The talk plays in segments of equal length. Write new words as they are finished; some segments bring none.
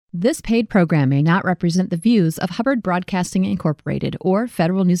This paid program may not represent the views of Hubbard Broadcasting Incorporated or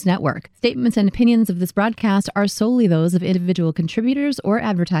Federal News Network. Statements and opinions of this broadcast are solely those of individual contributors or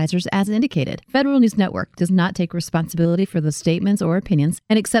advertisers as indicated. Federal News Network does not take responsibility for the statements or opinions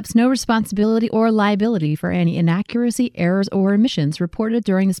and accepts no responsibility or liability for any inaccuracy, errors, or omissions reported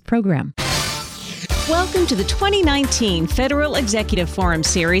during this program. Welcome to the 2019 Federal Executive Forum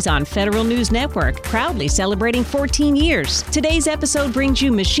series on Federal News Network, proudly celebrating 14 years. Today's episode brings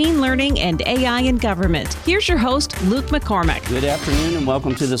you machine learning and AI in government. Here's your host, Luke McCormack. Good afternoon and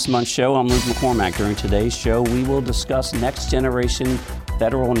welcome to this month's show. I'm Luke McCormack. During today's show, we will discuss next generation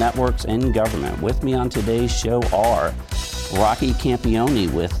federal networks in government. With me on today's show are Rocky Campione,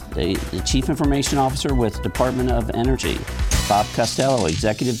 the Chief Information Officer with Department of Energy, Bob Costello,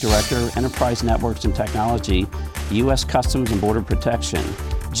 Executive Director, Enterprise Networks and Technology, U.S. Customs and Border Protection,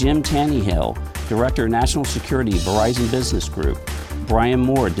 Jim Tannehill, Director, National Security, Verizon Business Group, Brian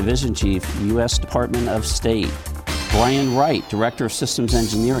Moore, Division Chief, U.S. Department of State, Brian Wright, Director of Systems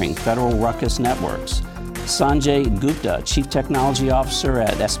Engineering, Federal Ruckus Networks, Sanjay Gupta, Chief Technology Officer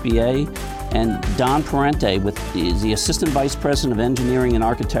at SBA, and Don Parente, with the Assistant Vice President of Engineering and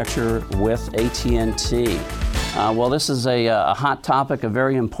Architecture with AT&T. Well, this is a hot topic, a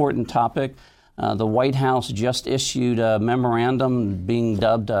very important topic. The White House just issued a memorandum being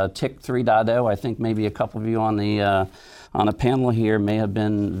dubbed TIC 3.0. I think maybe a couple of you on the panel here may have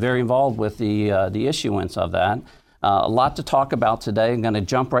been very involved with the issuance of that. A lot to talk about today. I'm going to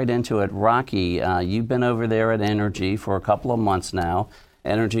jump right into it. Rocky, you've been over there at Energy for a couple of months now.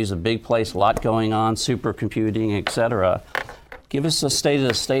 Energy is a big place, a lot going on, supercomputing, et cetera. Give us a state of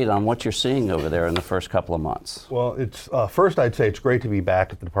the state on what you're seeing over there in the first couple of months. Well, it's first I'd say it's great to be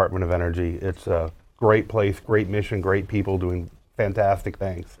back at the Department of Energy. It's a great place, great mission, great people doing fantastic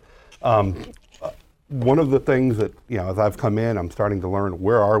things. One of the things that, as I've come in, I'm starting to learn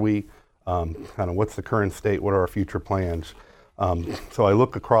where are we, kind of what's the current state, what are our future plans. So I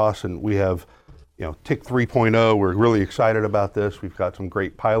look across and we have, TIC 3.0, we're really excited about this. We've got some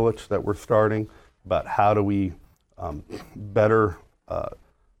great pilots that we're starting about how do we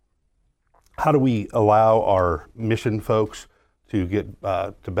how do we allow our mission folks to get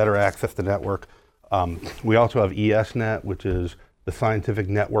to better access the network. We also have ESNet, which is the scientific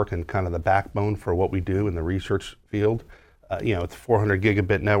network and kind of the backbone for what we do in the research field. It's 400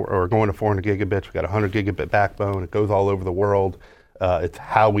 gigabit network, or going to 400 gigabits. We've got a 100 gigabit backbone. It goes all over the world. It's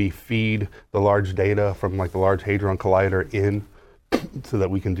how we feed the large data from like the Large Hadron Collider in so that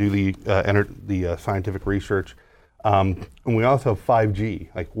we can do the scientific research. And we also have 5G.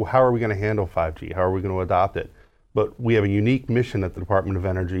 How are we going to handle 5G? How are we going to adopt it? But we have a unique mission at the Department of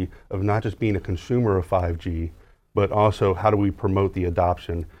Energy of not just being a consumer of 5G, but also how do we promote the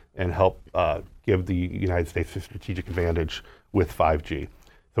adoption and help give the United States a strategic advantage with 5G.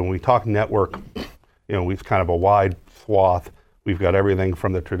 So when we talk network, we've kind of a wide swath. We've got everything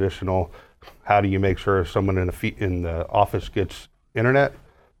from the traditional, how do you make sure someone in the office gets internet,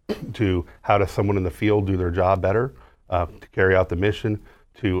 to how does someone in the field do their job better to carry out the mission,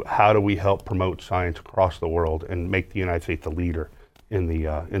 to how do we help promote science across the world and make the United States a leader in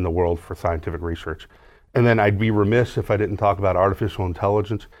the world for scientific research. And then I'd be remiss if I didn't talk about artificial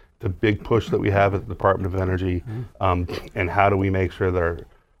intelligence, the big push that we have at the Department of Energy, and how do we make sure that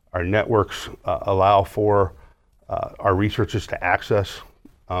our networks allow for our researchers to access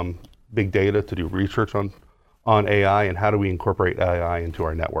big data to do research on AI, and how do we incorporate AI into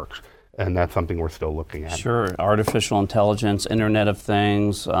our networks? And that's something we're still looking at. Sure, artificial intelligence, Internet of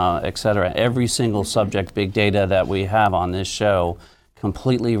Things, et cetera. Every single subject, big data that we have on this show,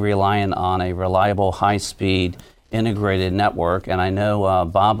 completely reliant on a reliable, high-speed, integrated network. And I know,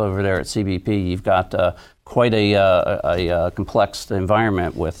 Bob, over there at CBP, you've got quite a complex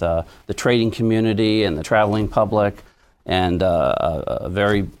environment with the trading community and the traveling public, and a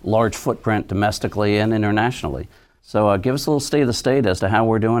very large footprint domestically and internationally. So give us a little state of the state as to how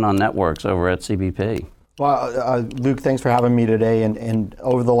we're doing on networks over at CBP. Well, Luke, thanks for having me today. And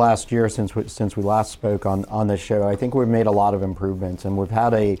over the last year since we last spoke on this show, I think we've made a lot of improvements. And we've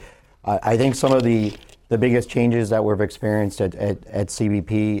had I think some of the biggest changes that we've experienced at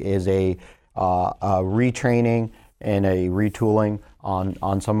CBP is a retraining and a retooling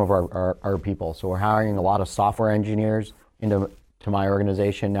on some of our people. So we're hiring a lot of software engineers into my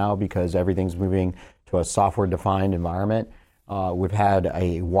organization now because everything's moving to a software-defined environment. We've had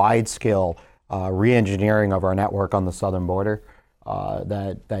a wide-scale re-engineering of our network on the southern border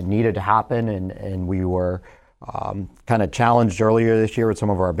that needed to happen, and we were kind of challenged earlier this year with some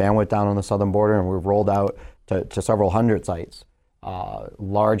of our bandwidth down on the southern border, and we've rolled out to several hundred sites,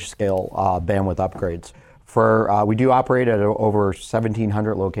 large-scale bandwidth upgrades We do operate at over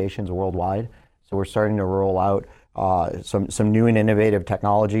 1,700 locations worldwide, so we're starting to roll out some new and innovative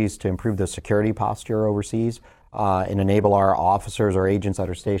technologies to improve the security posture overseas and enable our officers or agents that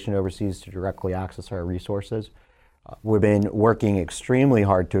are stationed overseas to directly access our resources. We've been working extremely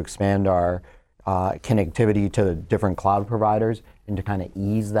hard to expand our connectivity to the different cloud providers and to kind of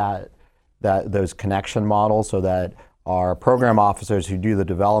ease those connection models so that our program officers who do the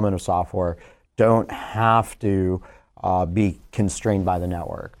development of software don't have to be constrained by the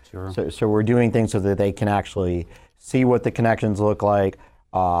network. Sure. So we're doing things so that they can actually see what the connections look like,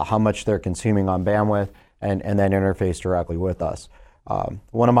 how much they're consuming on bandwidth, and then interface directly with us.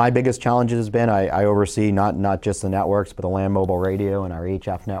 One of my biggest challenges has been I oversee not just the networks, but the land mobile radio and our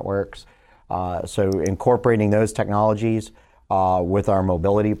HF networks. So incorporating those technologies with our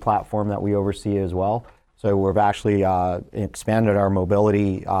mobility platform that we oversee as well. So we've actually expanded our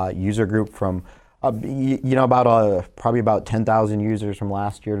mobility user group from probably about 10,000 users from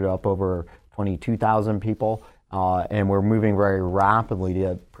last year to up over 22,000 people. And we're moving very rapidly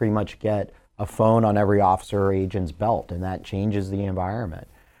to pretty much get a phone on every officer or agent's belt, and that changes the environment.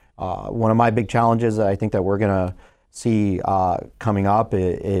 One of my big challenges that I think that we're going to see coming up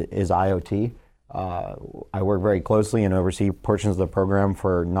is IoT. I work very closely and oversee portions of the program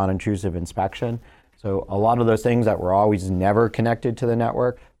for non-intrusive inspection. So a lot of those things that were always never connected to the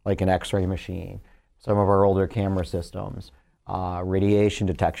network, like an X-ray machine, some of our older camera systems, radiation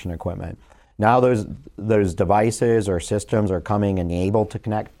detection equipment. Now those devices or systems are coming and able to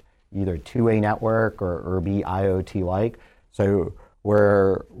connect either to a network or be IoT-like. So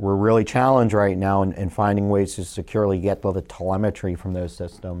we're really challenged right now in finding ways to securely get the telemetry from those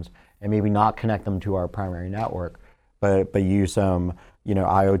systems and maybe not connect them to our primary network, but use some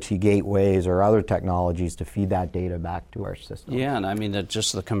IoT gateways or other technologies to feed that data back to our system. Yeah, and I mean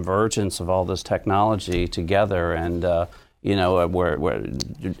just the convergence of all this technology together, and where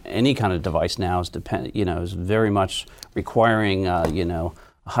any kind of device now is very much requiring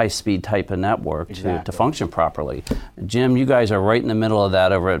high-speed type of network to function properly. Jim, you guys are right in the middle of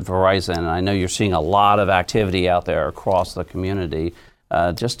that over at Verizon, and I know you're seeing a lot of activity out there across the community.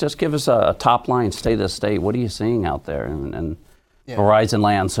 Just give us a top line state of the state. What are you seeing out there in Verizon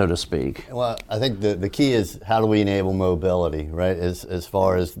land, so to speak? Well, I think the key is how do we enable mobility, right? As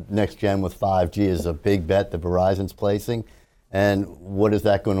far as next gen with 5G is a big bet that Verizon's placing, and what is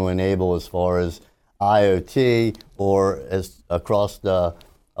that going to enable as far as IoT or as across the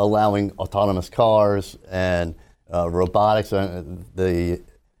allowing autonomous cars and robotics.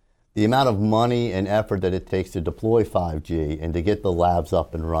 The amount of money and effort that it takes to deploy 5G and to get the labs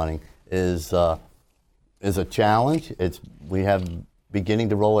up and running is a challenge. We have beginning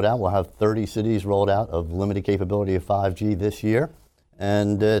to roll it out. We'll have 30 cities rolled out of limited capability of 5G this year,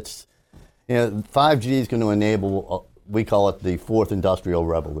 and 5G is going to enable. We call it the fourth industrial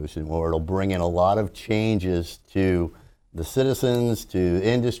revolution, where it'll bring in a lot of changes to the citizens, to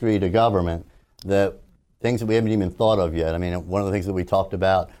industry, to government, that things that we haven't even thought of yet. I mean, one of the things that we talked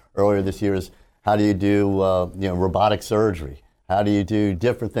about earlier this year is how do you do robotic surgery? How do you do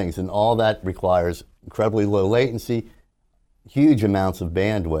different things? And all that requires incredibly low latency, huge amounts of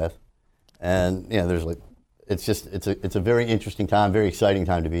bandwidth, and it's a very interesting time, very exciting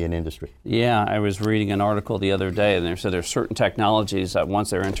time to be in industry. Yeah, I was reading an article the other day, and they said there's certain technologies that once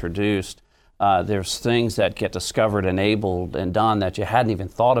they're introduced, there's things that get discovered, enabled, and done that you hadn't even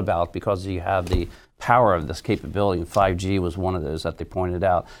thought about because you have the power of this capability. And 5G was one of those that they pointed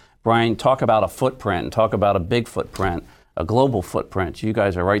out. Brian, talk about a footprint, and talk about a big footprint, a global footprint. You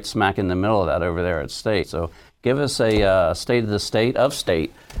guys are right smack in the middle of that over there at State. So give us a state of the state of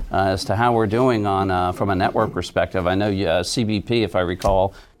State as to how we're doing on from a network perspective. I know CBP, if I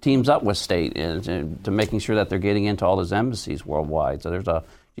recall, teams up with State to making sure that they're getting into all those embassies worldwide. So there's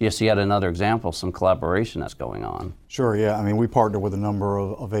just yet another example, some collaboration that's going on. Sure, yeah. I mean, we partner with a number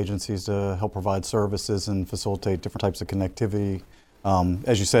of agencies to help provide services and facilitate different types of connectivity.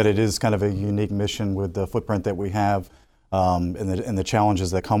 As you said, it is kind of a unique mission with the footprint that we have and the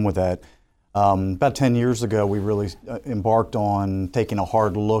challenges that come with that. About 10 years ago, we really embarked on taking a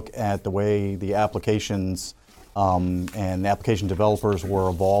hard look at the way the applications and application developers were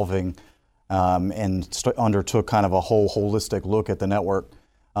evolving and undertook kind of a whole holistic look at the network.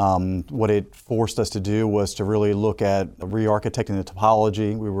 What it forced us to do was to really look at re-architecting the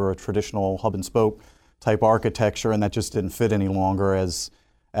topology. We were a traditional hub and spoke type architecture, and that just didn't fit any longer as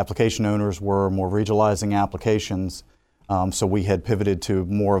application owners were more regionalizing applications. So we had pivoted to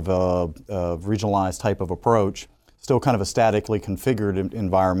more of a regionalized type of approach, still kind of a statically configured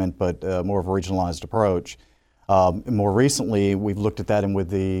environment, but more of a regionalized approach. More recently, we've looked at that, and with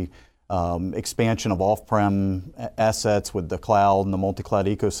the expansion of off-prem assets with the cloud and the multi-cloud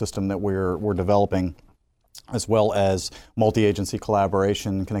ecosystem that we're developing, as well as multi-agency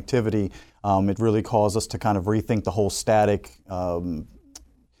collaboration and connectivity, it really caused us to kind of rethink the whole static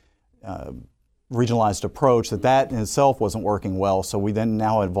regionalized approach that in itself wasn't working well. So we then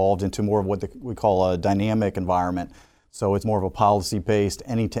now evolved into more of what we call a dynamic environment. So it's more of a policy-based,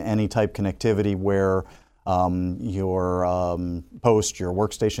 any-to-any type connectivity where your post, your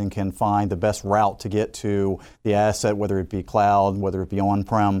workstation can find the best route to get to the asset, whether it be cloud, whether it be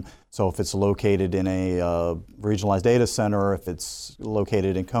on-prem. So if it's located in a regionalized data center, if it's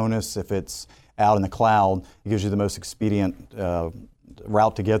located in CONUS, if it's out in the cloud, it gives you the most expedient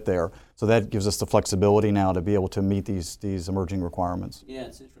route to get there. So that gives us the flexibility now to be able to meet these emerging requirements. Yeah,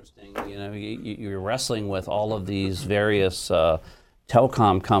 it's interesting. You know, you're wrestling with all of these various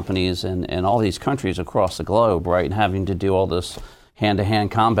telecom companies in all these countries across the globe, right? And having to do all this hand-to-hand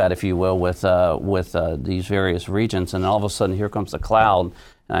combat, if you will, with these various regions. And all of a sudden, here comes the cloud.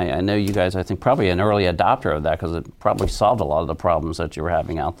 I know you guys, I think, probably an early adopter of that because it probably solved a lot of the problems that you were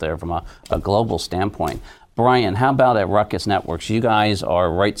having out there from a global standpoint. Brian, how about at Ruckus Networks? You guys are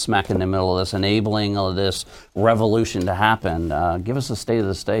right smack in the middle of this, enabling all of this revolution to happen. Give us the state of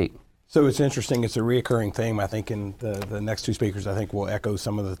the state. So it's interesting. It's a reoccurring theme. I think in the next two speakers, I think will echo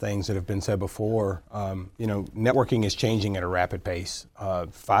some of the things that have been said before. You know, networking is changing at a rapid pace.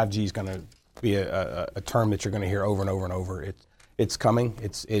 5G is going to be a term that you're going to hear over and over and over. It's coming.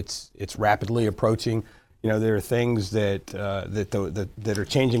 It's rapidly approaching. You know, there are things that are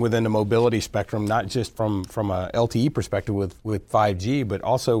changing within the mobility spectrum, not just from a LTE perspective with 5G, but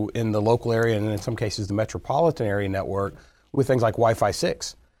also in the local area and in some cases the metropolitan area network with things like Wi-Fi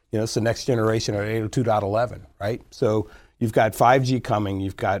 6. You know, it's the next generation of 802.11, right? So you've got 5G coming,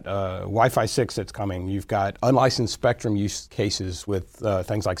 you've got Wi-Fi 6 that's coming, you've got unlicensed spectrum use cases with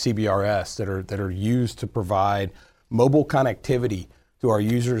things like CBRS that are used to provide mobile connectivity to our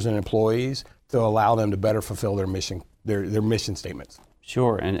users and employees to allow them to better fulfill their mission statements.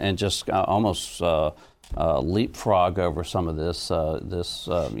 Sure, and just almost leapfrog over some of this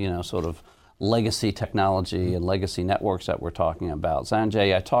you know, sort of legacy technology and legacy networks that we're talking about.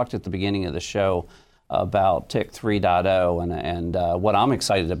 Sanjay, I talked at the beginning of the show about TIC 3.0, and what I'm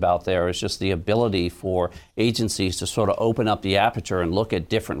excited about there is just the ability for agencies to sort of open up the aperture and look at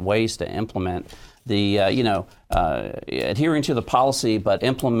different ways to implement the, adhering to the policy, but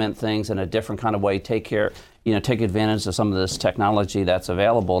implement things in a different kind of way, take advantage of some of this technology that's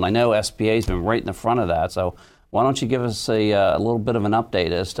available. And I know SBA's been right in the front of that, so why don't you give us a little bit of an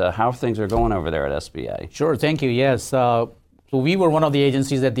update as to how things are going over there at SBA? Sure, thank you. Yes, so we were one of the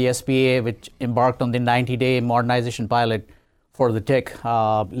agencies at the SBA which embarked on the 90-day modernization pilot for the TIC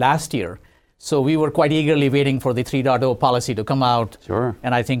last year. So we were quite eagerly waiting for the 3.0 policy to come out. Sure.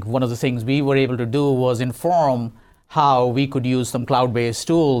 And I think one of the things we were able to do was inform how we could use some cloud-based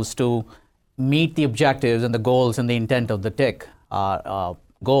tools to meet the objectives and the goals and the intent of the TIC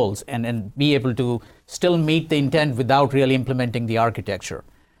goals and be able to still meet the intent without really implementing the architecture.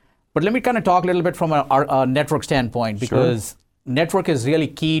 But let me kind of talk a little bit from a network standpoint, because network is really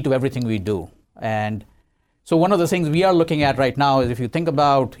key to everything we do. And so one of the things we are looking at right now is if you think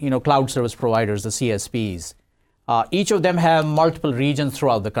about, cloud service providers, the CSPs, each of them have multiple regions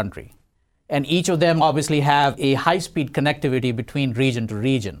throughout the country. And each of them obviously have a high-speed connectivity between region to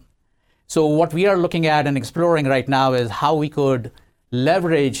region. So what we are looking at and exploring right now is how we could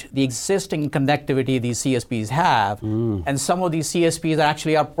leverage the existing connectivity these CSPs have. And some of these CSPs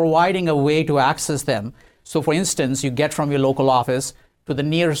actually are providing a way to access them. So for instance, you get from your local office to the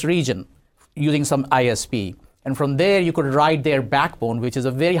nearest region using some ISP. And from there, you could ride their backbone, which is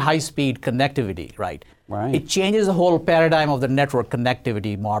a very high-speed connectivity, right? It changes the whole paradigm of the network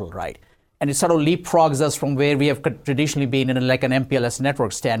connectivity model, right? And it sort of leapfrogs us from where we have traditionally been in like an MPLS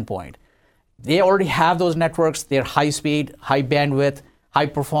network standpoint. They already have those networks. They're high speed, high bandwidth, high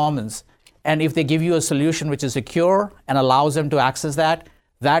performance. And if they give you a solution which is secure and allows them to access that,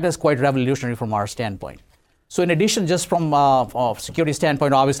 that is quite revolutionary from our standpoint. So in addition, just from a security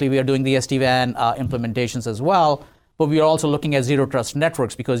standpoint, obviously we are doing the SD-WAN implementations as well, but we are also looking at zero trust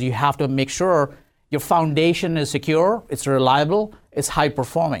networks because you have to make sure your foundation is secure, it's reliable, it's high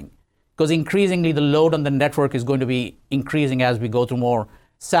performing. Because increasingly the load on the network is going to be increasing as we go through more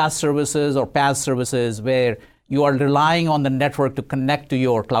SaaS services or PaaS services where you are relying on the network to connect to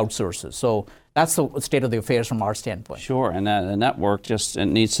your cloud sources. So that's the state of the affairs from our standpoint. Sure, and the network it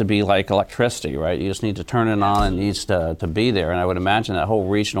needs to be like electricity, right? You just need to turn it on and it needs to be there. And I would imagine that whole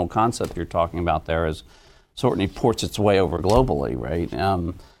regional concept you're talking about there is certainly ports its way over globally, right?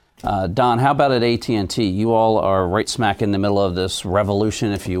 Don, how about at AT&T? You all are right smack in the middle of this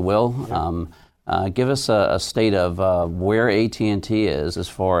revolution, if you will. Give us a state of where AT&T is as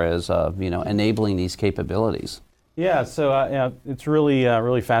far as enabling these capabilities. Yeah, so it's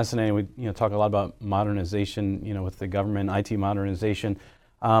really fascinating. We talk a lot about modernization, with the government, IT modernization.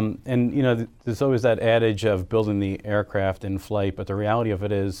 And there's always that adage of building the aircraft in flight, but the reality of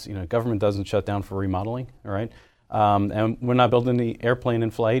it is, government doesn't shut down for remodeling, all right? And we're not building the airplane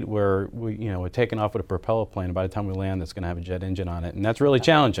in flight. We're taking off with a propeller plane, and by the time we land, it's going to have a jet engine on it, and that's really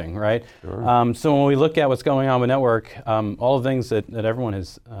challenging, right? Sure. So when we look at what's going on with network, all the things that everyone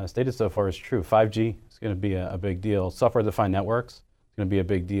has stated so far is true. 5G is going to be a big deal. Software-defined networks is going to be a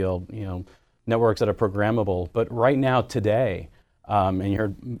big deal. Networks that are programmable. But right now, today, and you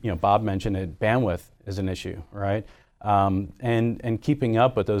heard Bob mention it, bandwidth is an issue, right? And keeping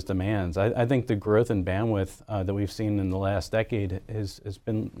up with those demands. I think the growth in bandwidth that we've seen in the last decade has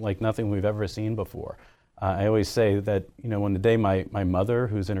been like nothing we've ever seen before. I always say that, when the day my mother,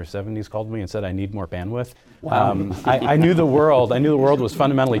 who's in her 70s, called me and said I need more bandwidth, wow. I knew the world was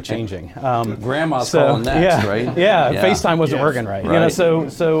fundamentally changing. Grandma's calling next, right? Yeah, FaceTime wasn't working right. Right. So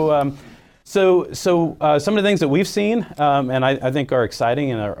some of the things that we've seen, and I think are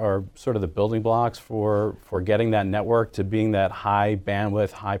exciting and are sort of the building blocks for getting that network to being that high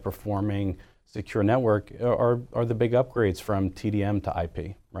bandwidth, high performing, secure network are the big upgrades from TDM to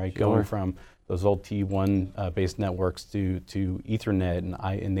IP, right? Sure. Going from those old T1 based networks to Ethernet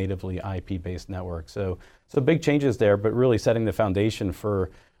and natively IP based networks. So big changes there, but really setting the foundation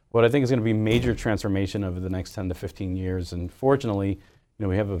for what I think is going to be major transformation over the next 10 to 15 years. And fortunately,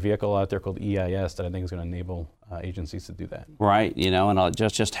 we have a vehicle out there called EIS that I think is going to enable agencies to do that. Right, and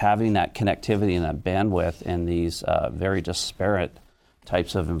just having that connectivity and that bandwidth in these very disparate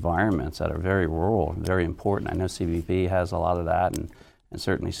types of environments that are very rural, very important. I know CBP has a lot of that, and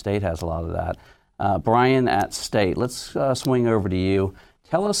certainly State has a lot of that. Brian at State, let's swing over to you.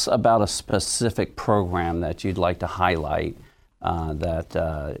 Tell us about a specific program that you'd like to highlight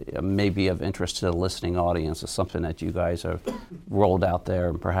that may be of interest to the listening audience, is something that you guys have rolled out there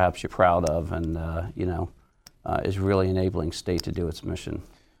and perhaps you're proud of and is really enabling State to do its mission.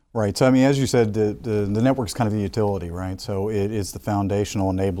 Right. So, as you said, the network's kind of the utility, right? So it is the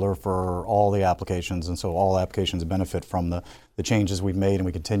foundational enabler for all the applications, and so all applications benefit from the changes we've made and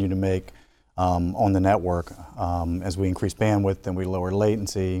we continue to make on the network as we increase bandwidth and we lower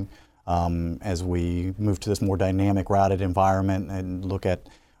latency. As we move to this more dynamic routed environment and look at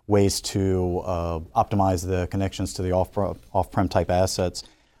ways to optimize the connections to the off-prem type assets.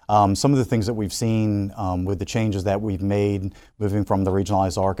 Some of the things that we've seen with the changes that we've made, moving from the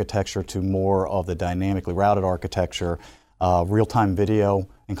regionalized architecture to more of the dynamically routed architecture, real-time video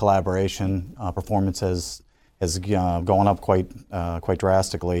and collaboration performance has gone up quite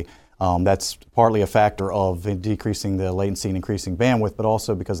drastically. That's partly a factor of decreasing the latency and increasing bandwidth, but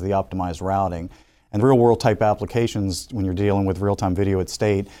also because of the optimized routing. And real-world type applications, when you're dealing with real-time video at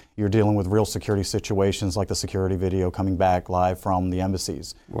State, you're dealing with real security situations like the security video coming back live from the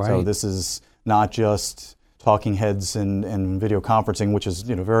embassies. Right. So this is not just talking heads and video conferencing, which is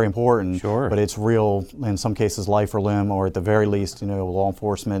very important. Sure. But it's real, in some cases, life or limb, or at the very least, law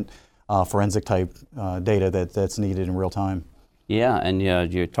enforcement, forensic type data that's needed in real time. Yeah, and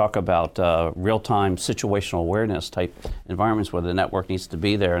you talk about real-time situational awareness type environments where the network needs to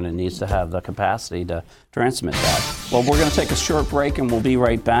be there and it needs to have the capacity to transmit that. Well, we're going to take a short break and we'll be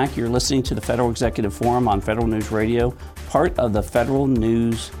right back. You're listening to the Federal Executive Forum on Federal News Radio, part of the Federal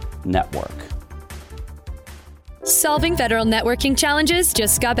News Network. Solving federal networking challenges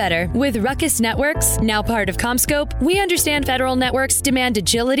just got better. With Ruckus Networks, now part of CommScope, we understand federal networks demand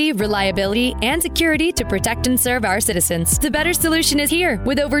agility, reliability, and security to protect and serve our citizens. The better solution is here.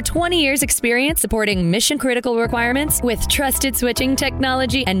 With over 20 years experience supporting mission-critical requirements with trusted switching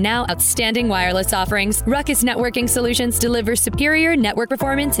technology and now outstanding wireless offerings, Ruckus Networking Solutions deliver superior network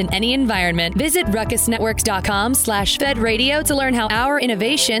performance in any environment. Visit ruckusnetworks.com/FedRadio to learn how our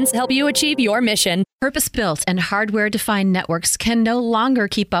innovations help you achieve your mission. Purpose-built and hardware-defined networks can no longer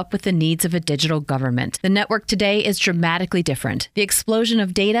keep up with the needs of a digital government. The network today is dramatically different. The explosion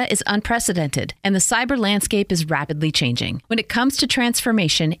of data is unprecedented, and the cyber landscape is rapidly changing. When it comes to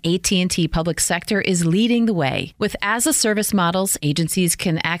transformation, AT&T Public Sector is leading the way. With as-a-service models, agencies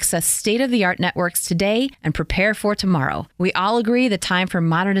can access state-of-the-art networks today and prepare for tomorrow. We all agree the time for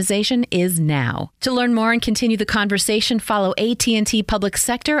modernization is now. To learn more and continue the conversation, follow AT&T Public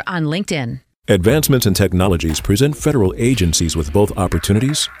Sector on LinkedIn. Advancements in technologies present federal agencies with both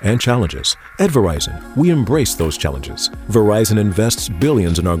opportunities and challenges. At Verizon, we embrace those challenges. Verizon invests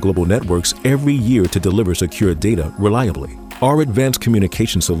billions in our global networks every year to deliver secure data reliably. Our advanced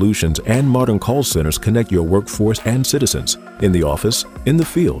communication solutions and modern call centers connect your workforce and citizens in the office, in the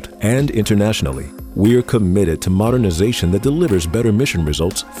field, and internationally. We're committed to modernization that delivers better mission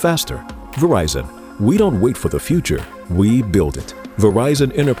results faster. Verizon, we don't wait for the future, we build it.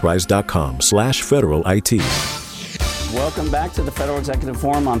 VerizonEnterprise.com/Federal IT. Welcome back to the Federal Executive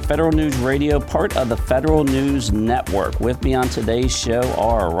Forum on Federal News Radio, part of the Federal News Network. With me on today's show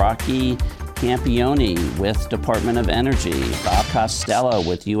are Rocky Campione with Department of Energy, Bob Costello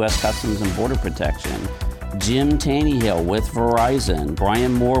with U.S. Customs and Border Protection, Jim Taneyhill with Verizon,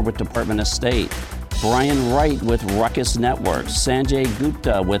 Brian Moore with Department of State, Brian Wright with Ruckus Networks, Sanjay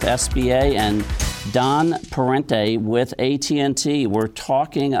Gupta with SBA, and Don Parente with AT&T. We're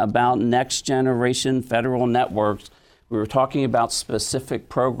talking about next generation federal networks. We were talking about specific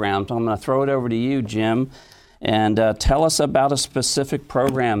programs. I'm going to throw it over to you, Jim, and tell us about a specific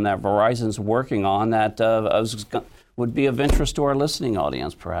program that Verizon's working on that would be of interest to our listening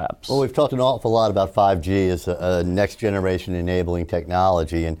audience, perhaps. Well, we've talked an awful lot about 5G as a next generation enabling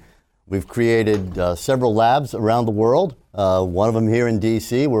technology, and we've created several labs around the world. One of them here in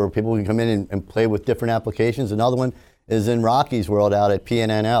DC, where people can come in and play with different applications. Another one is in Rocky's world out at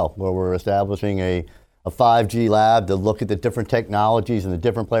PNNL, where we're establishing a 5G lab to look at the different technologies and the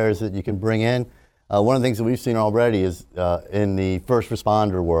different players that you can bring in. One of the things that we've seen already is in the first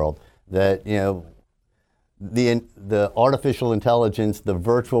responder world that, you know, the artificial intelligence, the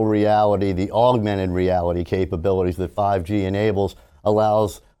virtual reality, the augmented reality capabilities that 5G enables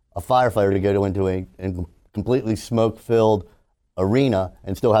allows a firefighter to go into a completely smoke-filled arena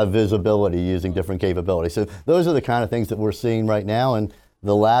and still have visibility using different capabilities. So those are the kind of things that we're seeing right now, and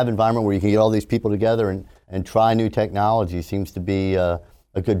the lab environment where you can get all these people together and try new technology seems to be a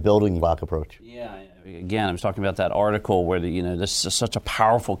good building block approach. Yeah, again, I was talking about that article where this is such a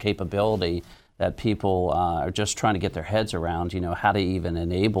powerful capability that people are just trying to get their heads around, how to even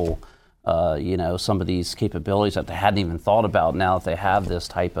enable, some of these capabilities that they hadn't even thought about now that they have this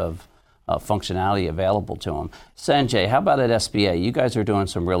type of functionality available to them. Sanjay, how about at SBA? You guys are doing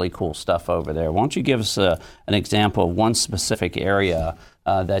some really cool stuff over there. Why don't you give us an example of one specific area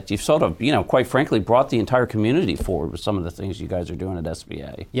that you've sort of, quite frankly, brought the entire community forward with some of the things you guys are doing at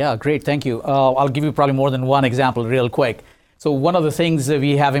SBA? Yeah, great, thank you. I'll give you probably more than one example real quick. So one of the things that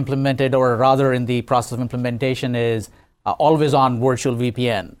we have implemented, or rather in the process of implementation, is always on virtual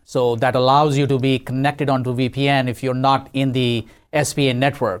VPN. So that allows you to be connected onto VPN if you're not in the SBA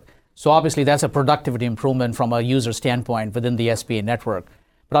network. So obviously that's a productivity improvement from a user standpoint within the SBA network.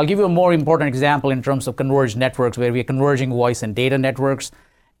 But I'll give you a more important example in terms of converged networks, where we're converging voice and data networks,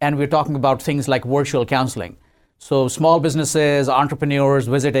 and we're talking about things like virtual counseling. So small businesses, entrepreneurs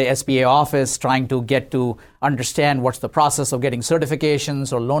visit a SBA office trying to get to understand what's the process of getting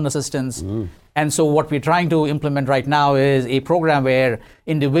certifications or loan assistance. And so what we're trying to implement right now is a program where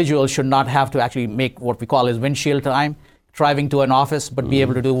individuals should not have to actually make what we call as windshield time, driving to an office, but be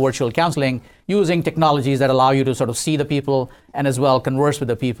able to do virtual counseling using technologies that allow you to sort of see the people and as well converse with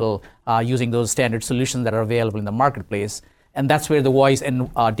the people using those standard solutions that are available in the marketplace. And that's where the voice and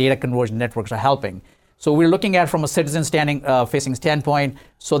data conversion networks are helping. So we're looking at from a citizen facing standpoint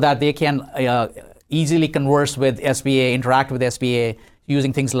so that they can easily converse with SBA, interact with SBA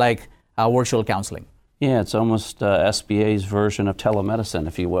using things like virtual counseling. Yeah, it's almost SBA's version of telemedicine,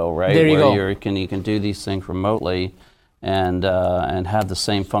 if you will, right? There you go. You can do these things remotely and have the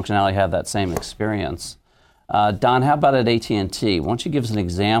same functionality, have that same experience. Don, how about at AT&T? Why don't you give us an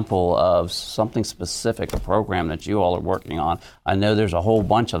example of something specific, a program that you all are working on? I know there's a whole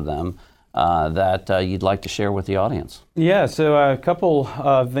bunch of them that you'd like to share with the audience. Yeah, so a couple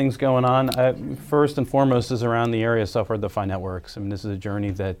of things going on. First and foremost is around the area of software-defined networks. I mean, this is a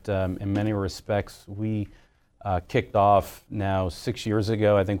journey that in many respects we kicked off now 6 years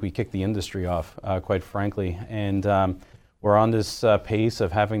ago. I think we kicked the industry off, quite frankly. And we're on this pace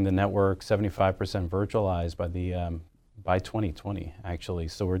of having the network 75% virtualized by 2020, actually.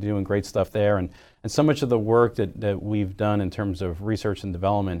 So we're doing great stuff there. And so much of the work that we've done in terms of research and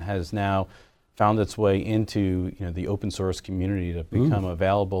development has now found its way into the open source community to become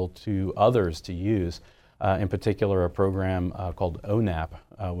available to others to use. In particular, a program called ONAP,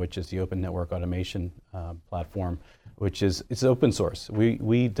 which is the Open Network Automation Platform, which is open source.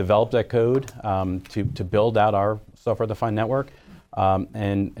 We developed that code to build out our software-defined network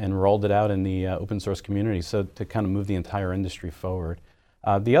and rolled it out in the open source community, so to kind of move the entire industry forward.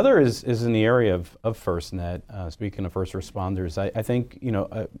 The other is in the area of FirstNet. Speaking of first responders, I think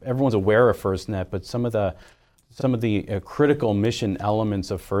everyone's aware of FirstNet, but some of the critical mission elements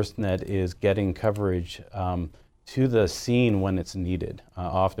of FirstNet is getting coverage to the scene when it's needed.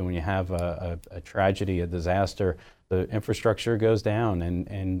 Often when you have a tragedy, a disaster, the infrastructure goes down,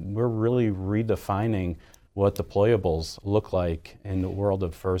 and we're really redefining what deployables look like in the world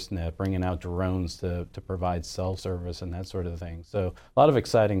of FirstNet, bringing out drones to provide cell service and that sort of thing. So a lot of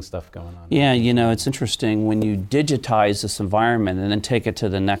exciting stuff going on. Yeah, you know, it's interesting when you digitize this environment and then take it to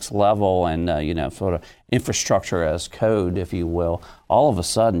the next level and, you know, sort of infrastructure as code, if you will, all of a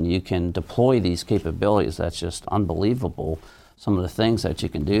sudden you can deploy these capabilities. That's just unbelievable, some of the things that you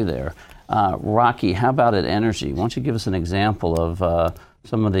can do there. Rocky, how about at Energy? Why don't you give us an example of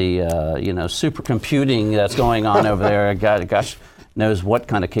some of the you know, supercomputing that's going on over there? Gosh knows what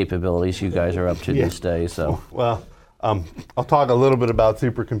kind of capabilities you guys are up to these days. So, well, I'll talk a little bit about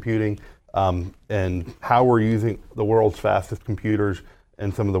supercomputing and how we're using the world's fastest computers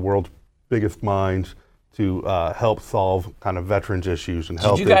and some of the world's biggest minds to help solve kind of veterans issues and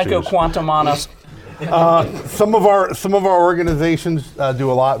health issues. Did you guys go quantum on us? Some of our organizations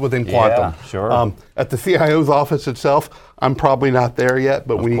do a lot within quantum. Yeah, sure. At the CIO's office itself, I'm probably not there yet,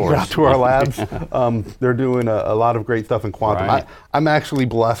 but when you get out to our labs, they're doing a lot of great stuff in quantum. Right. I'm actually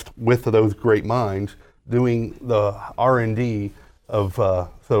blessed with those great minds doing the R&D of,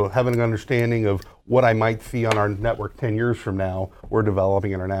 so having an understanding of what I might see on our network 10 years from now, we're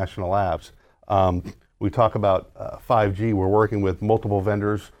developing in our national labs. We talk about 5G, we're working with multiple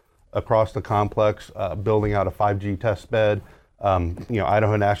vendors across the complex, building out a 5G test bed. You know,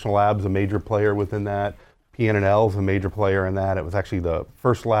 Idaho National Lab's a major player within that. PNNL is a major player in that. It was actually the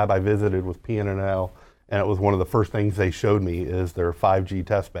first lab I visited with PNNL, and it was one of the first things they showed me is their 5G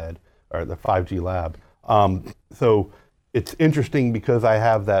test bed, or the 5G lab. So it's interesting because I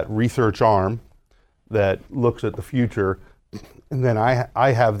have that research arm that looks at the future, and then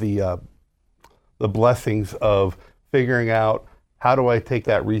I have the blessings of figuring out how do I take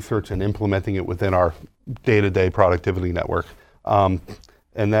that research and implementing it within our day-to-day productivity network.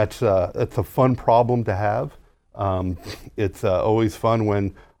 And that's it's a fun problem to have. It's always fun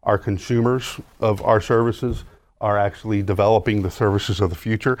when our consumers of our services are actually developing the services of the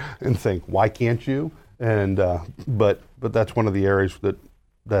future and saying, why can't you? And but that's one of the areas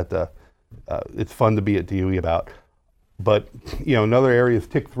that it's fun to be at DOE about. But you know, another area is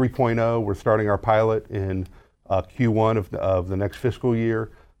TIC 3.0. We're starting our pilot in Q1 of the next fiscal year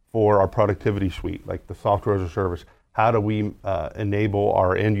for our productivity suite, like the software as a service. How do we enable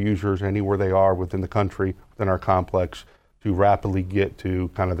our end users anywhere they are within the country, within our complex, to rapidly get to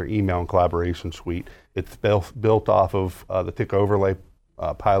kind of their email and collaboration suite? It's built off of the TIC overlay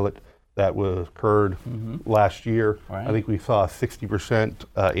pilot that occurred last year. Right. I think we saw a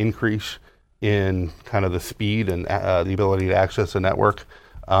 60% increase in kind of the speed and the ability to access the network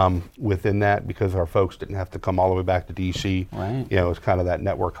within that, because our folks didn't have to come all the way back to DC. Right. You know, it's kind of that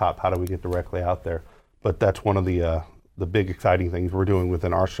network hop. How do we get directly out there? But that's one of the big exciting things we're doing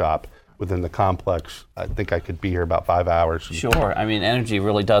within our shop, within the complex. I think I could be here about 5 hours. Sure. I mean, Energy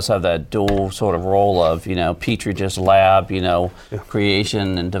really does have that dual sort of role of, you know, Petri dish lab, you know,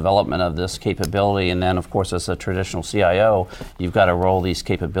 creation and development of this capability. And then, of course, as a traditional CIO, you've got to roll these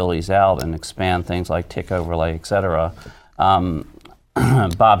capabilities out and expand things like TIC overlay, et cetera.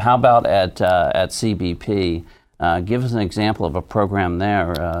 Bob, how about at CBP? Give us an example of a program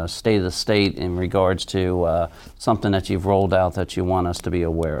there, state of the state in regards to something that you've rolled out that you want us to be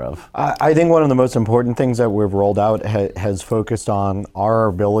aware of. I think one of the most important things that we've rolled out has focused on our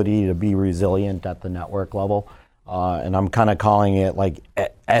ability to be resilient at the network level. And I'm kind of calling it like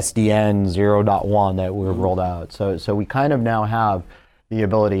SDN 0.1 that we've rolled out. So we kind of now have the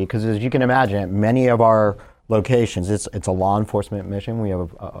ability, because as you can imagine, many of our locations, it's a law enforcement mission. We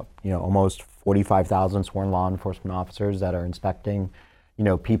have almost 45,000 sworn law enforcement officers that are inspecting, you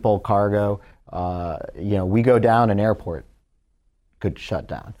know, people, cargo. You know, we go down an airport, could shut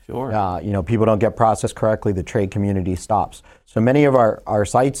down. Sure. You know, people don't get processed correctly, the trade community stops. So many of our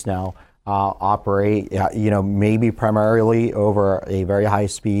sites now operate, you know, maybe primarily over a very high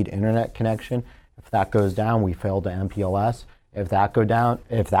speed internet connection. If that goes down, we fail to MPLS. If that goes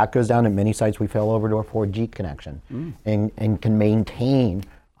down at many sites, we fail over to a 4G connection and can maintain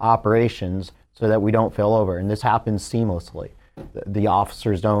operations so that we don't fail over. And this happens seamlessly. The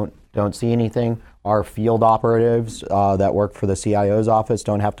officers don't see anything. Our field operatives that work for the CIO's office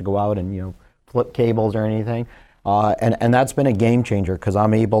don't have to go out and, you know, flip cables or anything. And that's been a game changer, because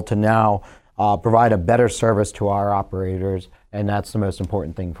I'm able to now provide a better service to our operators, and that's the most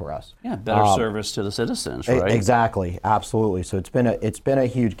important thing for us. Yeah, better service to the citizens, right? Exactly, absolutely. So it's been a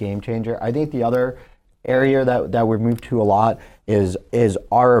huge game changer. I think the other area that we've moved to a lot is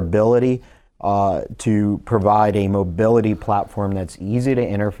our ability to provide a mobility platform that's easy to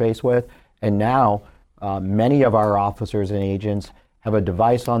interface with. And now many of our officers and agents have a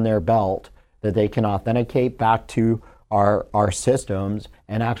device on their belt that they can authenticate back to our systems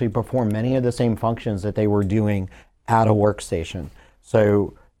and actually perform many of the same functions that they were doing at a workstation.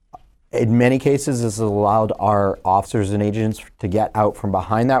 So in many cases, this has allowed our officers and agents to get out from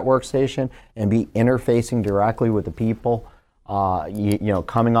behind that workstation and be interfacing directly with the people.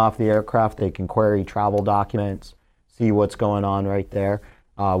 Coming off the aircraft, they can query travel documents, see what's going on right there.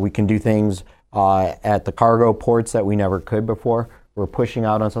 We can do things at the cargo ports that we never could before. We're pushing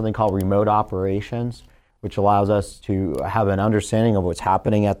out on something called remote operations, which allows us to have an understanding of what's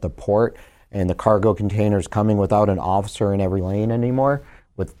happening at the port and the cargo containers coming without an officer in every lane anymore,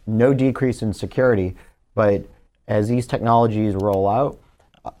 with no decrease in security. But as these technologies roll out,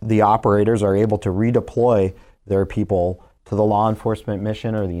 the operators are able to redeploy their people to the law enforcement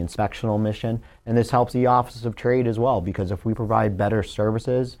mission or the inspectional mission. And this helps the Office of Trade as well, because if we provide better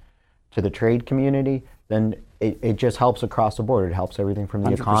services to the trade community, then it just helps across the board. It helps everything from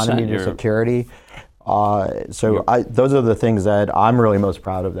the economy to security. Those are the things that I'm really most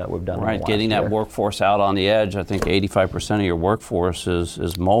proud of that we've done. Right, getting that workforce out on the edge. I think 85% of your workforce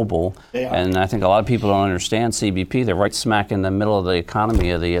is mobile. And I think a lot of people don't understand CBP. They're right smack in the middle of the economy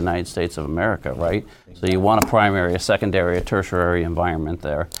of the United States of America, right? So you want a primary, a secondary, a tertiary environment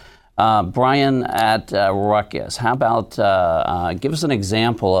there. Brian at Ruckus, how about give us an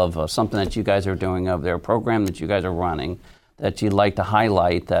example of something that you guys are doing over there, a program that you guys are running that you'd like to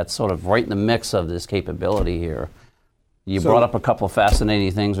highlight that's sort of right in the mix of this capability here. You brought up a couple of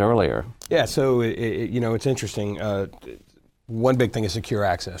fascinating things earlier. Yeah, so it's interesting. One big thing is secure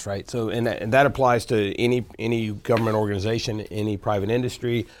access, right? So and that applies to any government organization, any private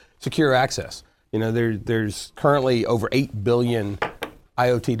industry. Secure access. There's currently over 8 billion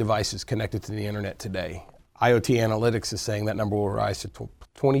IoT devices connected to the internet today. IoT Analytics is saying that number will rise to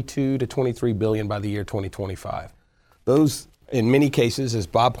 22 to 23 billion by the year 2025. Those, in many cases, as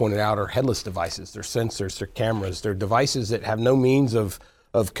Bob pointed out, are headless devices. They're sensors, they're cameras, they're devices that have no means of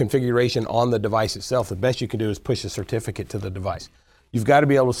configuration on the device itself. The best you can do is push a certificate to the device. You've got to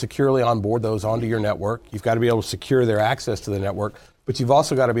be able to securely onboard those onto your network. You've got to be able to secure their access to the network, but you've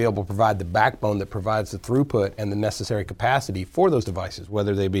also got to be able to provide the backbone that provides the throughput and the necessary capacity for those devices,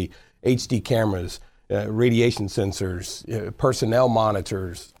 whether they be HD cameras, radiation sensors, personnel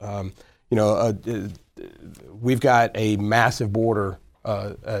monitors. We've got a massive border,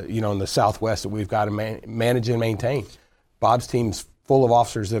 in the Southwest that we've got to manage and maintain. Bob's team's full of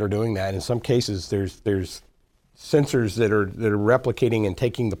officers that are doing that. In some cases, there's sensors that are replicating and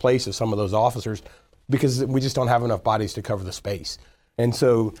taking the place of some of those officers because we just don't have enough bodies to cover the space. And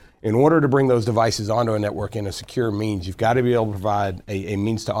so in order to bring those devices onto a network in a secure means, you've got to be able to provide a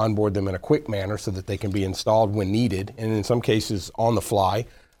means to onboard them in a quick manner so that they can be installed when needed, and in some cases on the fly.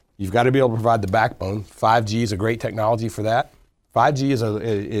 You've got to be able to provide the backbone. 5G is a great technology for that.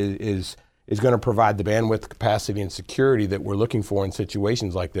 5G is going to provide the bandwidth, capacity, and security that we're looking for in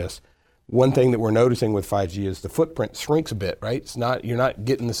situations like this. One thing that we're noticing with 5G is the footprint shrinks a bit, right? You're not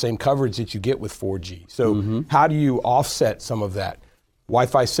getting the same coverage that you get with 4G. So how do you offset some of that?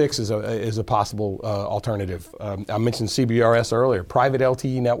 Wi-Fi 6 is a possible alternative. I mentioned CBRS earlier, private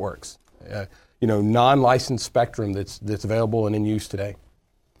LTE networks, non-licensed spectrum that's available and in use today.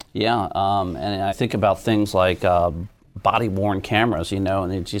 Yeah, and I think about things like body-worn cameras, and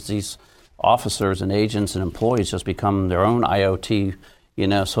it's just these officers and agents and employees just become their own IoT,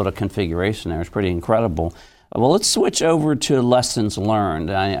 sort of configuration there. It's pretty incredible. Well, let's switch over to lessons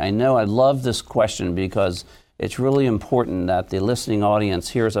learned. I know I love this question because it's really important that the listening audience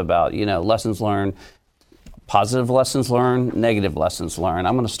hears about, lessons learned, positive lessons learned, negative lessons learned.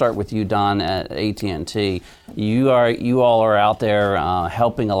 I'm going to start with you, Don, at AT&T. You all are out there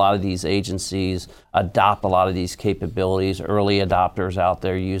helping a lot of these agencies adopt a lot of these capabilities, early adopters out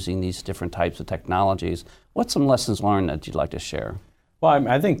there using these different types of technologies. What's some lessons learned that you'd like to share? Well,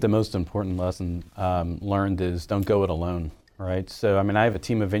 I think the most important lesson learned is don't go it alone, right? So, I have a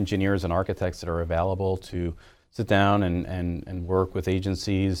team of engineers and architects that are available to sit down and work with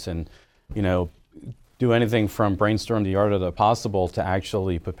agencies and, do anything from brainstorm the art of the possible to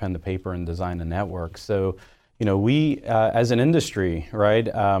actually put pen to paper and design a network. So, we as an industry, right,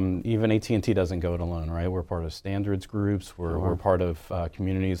 even AT&T doesn't go it alone, right? We're part of standards groups. We're part of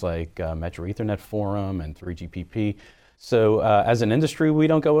communities like Metro Ethernet Forum and 3GPP. So as an industry, we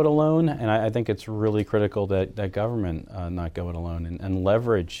don't go it alone, and I think it's really critical that government not go it alone and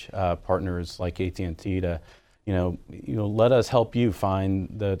leverage partners like AT&T to let us help you find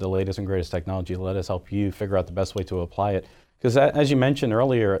the latest and greatest technology. Let us help you figure out the best way to apply it. Because as you mentioned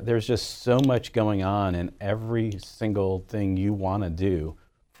earlier, there's just so much going on in every single thing you want to do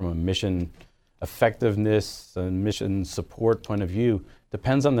from a mission effectiveness and mission support point of view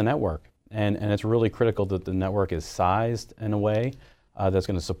depends on the network. And it's really critical that the network is sized in a way that's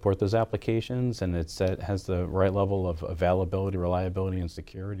going to support those applications, and it has the right level of availability, reliability, and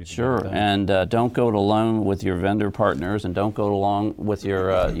security. Sure, and don't go it alone with your vendor partners, and don't go it along with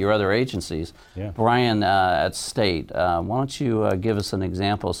your other agencies. Yeah. Brian at State, why don't you give us an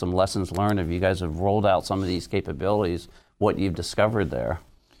example of some lessons learned if you guys have rolled out some of these capabilities, what you've discovered there?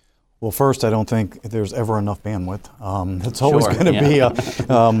 Well, first, I don't think there's ever enough bandwidth. It's always going to be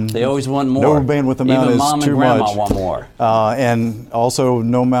they always want more. No bandwidth amount Even is mom too and grandma much. want more. And also,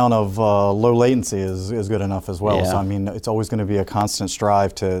 no amount of low latency is good enough as well. Yeah. So, I mean, it's always going to be a constant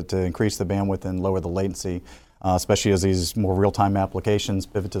strive to increase the bandwidth and lower the latency, especially as these more real-time applications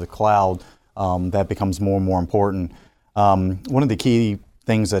pivot to the cloud. That becomes more and more important. One of the key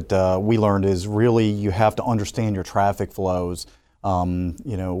things that we learned is really you have to understand your traffic flows.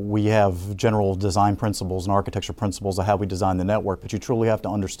 We have general design principles and architecture principles of how we design the network, but you truly have to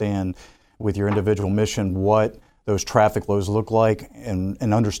understand with your individual mission what those traffic flows look like and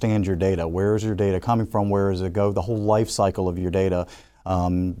understand your data. Where is your data coming from? Where does it go? The whole life cycle of your data.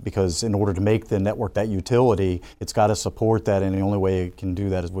 Because in order to make the network that utility, it's got to support that, and the only way it can do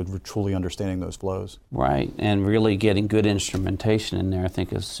that is with truly understanding those flows. Right, and really getting good instrumentation in there I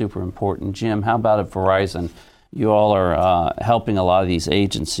think is super important. Jim, how about at Verizon? You all are helping a lot of these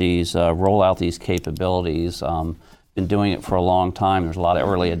agencies roll out these capabilities. Been doing it for a long time. There's a lot of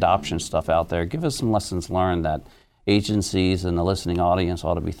early adoption stuff out there. Give us some lessons learned that agencies and the listening audience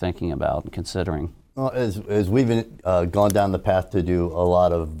ought to be thinking about and considering. Well, as we've gone down the path to do a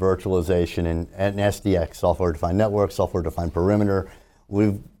lot of virtualization and SDX, software-defined network, software-defined perimeter,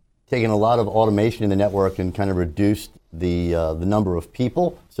 we've taken a lot of automation in the network and kind of reduced the number of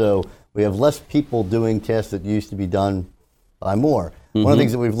people. So we have less people doing tasks that used to be done by more. Mm-hmm. One of the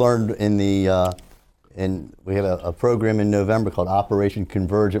things that we've learned we had a program in November called Operation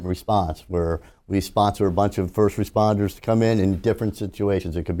Convergent Response, where we sponsor a bunch of first responders to come in different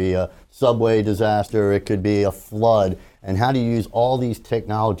situations. It could be a subway disaster, it could be a flood, and how do you use all these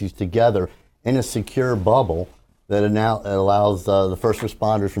technologies together in a secure bubble that allows the first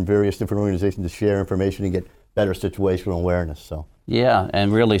responders from various different organizations to share information and get better situational awareness. So. Yeah,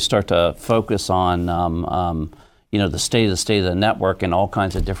 and really start to focus on the state of the network in all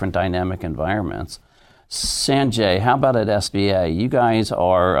kinds of different dynamic environments. Sanjay, how about at SBA? You guys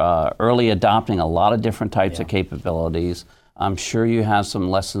are early adopting a lot of different types of capabilities. I'm sure you have some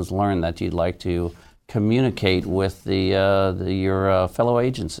lessons learned that you'd like to communicate with your fellow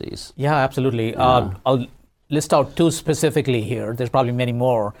agencies. Yeah, absolutely. Yeah. I'll list out two specifically here. There's probably many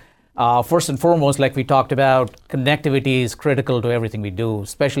more. First and foremost, like we talked about, connectivity is critical to everything we do,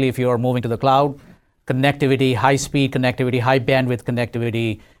 especially if you're moving to the cloud. Connectivity, high-speed connectivity, high-bandwidth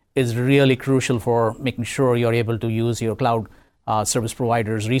connectivity is really crucial for making sure you're able to use your cloud service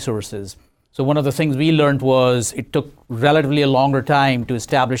providers' resources. So one of the things we learned was it took relatively a longer time to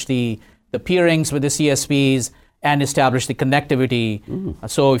establish the peerings with the CSPs and establish the connectivity.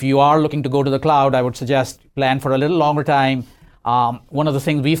 So if you are looking to go to the cloud, I would suggest plan for a little longer time. One of the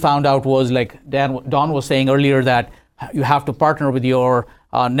things we found out was, like Don was saying earlier, that you have to partner with your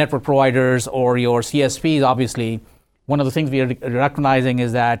network providers or your CSPs, obviously. One of the things we are recognizing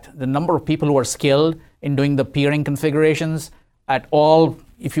is that the number of people who are skilled in doing the peering configurations at all,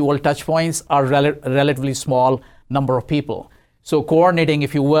 if you will, touch points are relatively small number of people. So coordinating,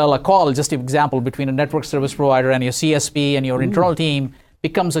 if you will, a call, just an example, between a network service provider and your CSP and your internal team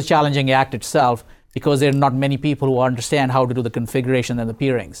becomes a challenging act itself, because there are not many people who understand how to do the configuration and the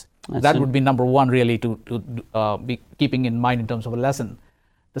peerings. That would be number one, really, to be keeping in mind in terms of a lesson.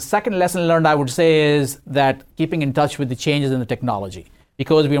 The second lesson learned, I would say, is that keeping in touch with the changes in the technology,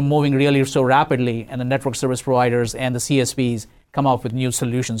 because we are moving really so rapidly, and the network service providers and the CSPs come up with new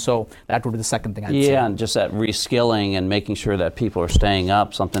solutions. So that would be the second thing I'd say. Yeah, and just that reskilling and making sure that people are staying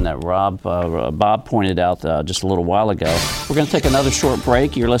up, something that Bob pointed out just a little while ago. We're going to take another short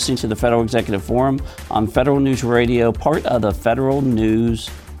break. You're listening to the Federal Executive Forum on Federal News Radio, part of the Federal News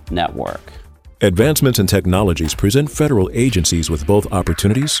Network. Advancements in technologies present federal agencies with both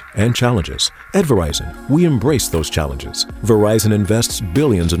opportunities and challenges. At Verizon, we embrace those challenges. Verizon invests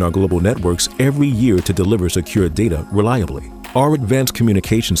billions in our global networks every year to deliver secure data reliably. Our advanced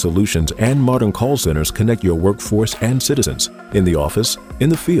communication solutions and modern call centers connect your workforce and citizens in the office, in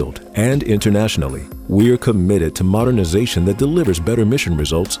the field, and internationally. We're committed to modernization that delivers better mission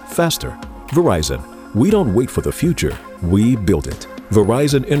results faster. Verizon, we don't wait for the future, we build it.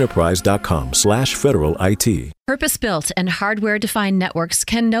 VerizonEnterprise.com/federal IT. Purpose-built and hardware-defined networks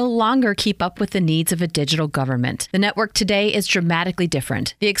can no longer keep up with the needs of a digital government. The network today is dramatically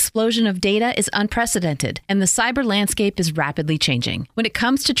different. The explosion of data is unprecedented, and the cyber landscape is rapidly changing. When it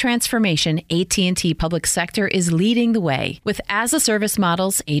comes to transformation, AT&T Public Sector is leading the way. With as-a-service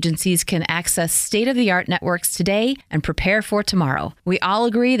models, agencies can access state-of-the-art networks today and prepare for tomorrow. We all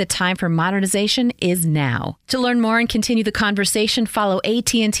agree the time for modernization is now. To learn more and continue the conversation, follow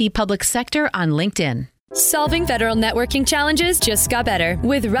AT&T Public Sector on LinkedIn. Solving federal networking challenges just got better.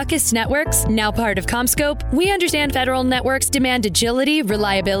 With Ruckus Networks, now part of CommScope, we understand federal networks demand agility,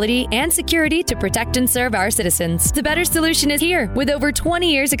 reliability, and security to protect and serve our citizens. The better solution is here. With over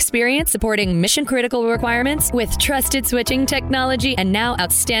 20 years experience supporting mission-critical requirements with trusted switching technology and now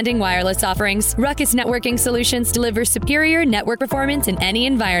outstanding wireless offerings, Ruckus Networking Solutions delivers superior network performance in any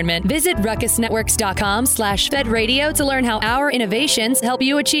environment. Visit ruckusnetworks.com/FedRadio to learn how our innovations help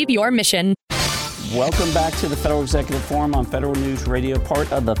you achieve your mission. Welcome back to the Federal Executive Forum on Federal News Radio,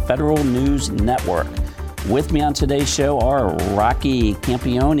 part of the Federal News Network. With me on today's show are Rocky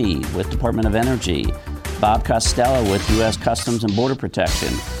Campione with Department of Energy, Bob Costello with U.S. Customs and Border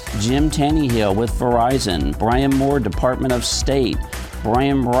Protection, Jim Tannehill with Verizon, Brian Moore, Department of State,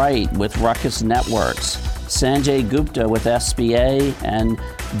 Brian Wright with Ruckus Networks, Sanjay Gupta with SBA, and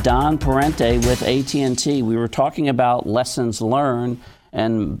Don Parente with AT&T. We were talking about lessons learned.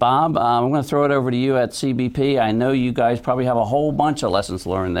 And Bob, I'm going to throw it over to you at CBP. I know you guys probably have a whole bunch of lessons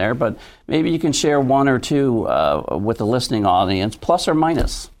learned there, but maybe you can share one or two with the listening audience, plus or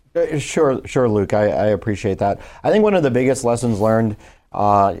minus. Sure, Luke. I appreciate that. I think one of the biggest lessons learned,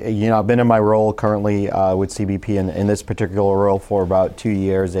 I've been in my role currently with CBP in this particular role for about 2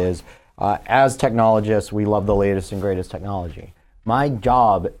 years, is as technologists, we love the latest and greatest technology. My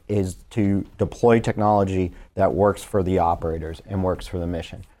job is to deploy technology that works for the operators and works for the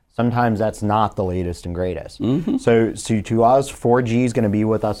mission. Sometimes that's not the latest and greatest. Mm-hmm. So to us, 4G is going to be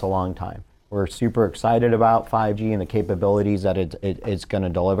with us a long time. We're super excited about 5G and the capabilities that it's going to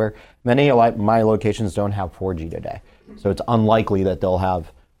deliver. Many of my locations don't have 4G today, so it's unlikely that they'll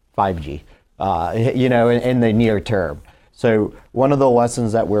have 5G, in the near term. So one of the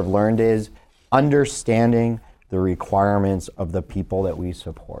lessons that we've learned is understanding the requirements of the people that we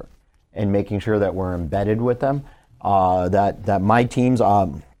support and making sure that we're embedded with them. That my teams,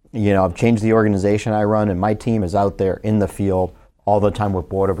 I've changed the organization I run, and my team is out there in the field all the time with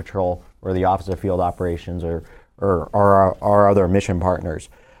Border Patrol or the Office of Field Operations or our other mission partners.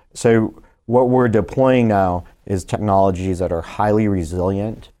 So what we're deploying now is technologies that are highly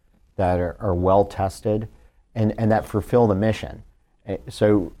resilient, that are well tested, and that fulfill the mission.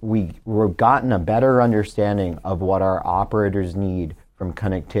 So we've gotten a better understanding of what our operators need from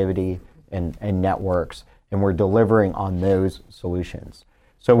connectivity and networks, and we're delivering on those solutions.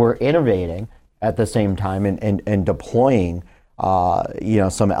 So we're innovating at the same time and deploying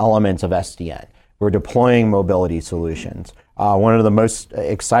some elements of SDN. We're deploying mobility solutions. One of the most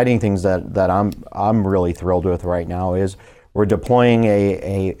exciting things that I'm really thrilled with right now is we're deploying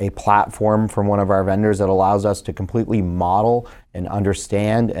a platform from one of our vendors that allows us to completely model and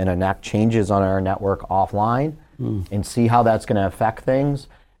understand and enact changes on our network offline and see how that's going to affect things.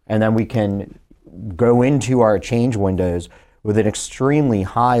 And then we can go into our change windows with an extremely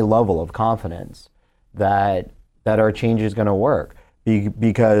high level of confidence that our change is going to work.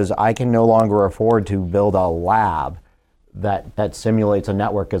 Because I can no longer afford to build a lab that simulates a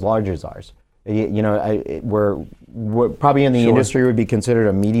network as large as ours. We're probably in the industry would be considered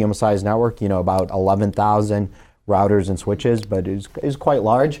a medium-sized network, about 11,000 routers and switches, but it's quite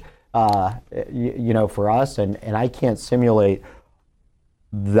large, for us. And I can't simulate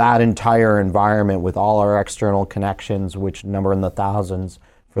that entire environment with all our external connections, which number in the thousands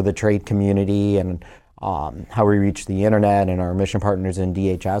for the trade community and how we reach the internet and our mission partners in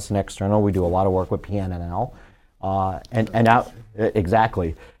DHS and external. We do a lot of work with PNNL, and now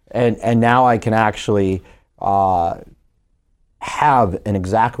exactly. And now I can actually have an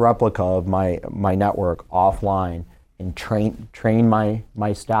exact replica of my network offline and train my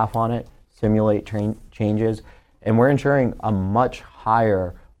staff on it, simulate changes, and we're ensuring a much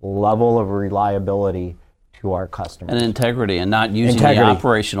higher level of reliability to our customers. And integrity, and not using the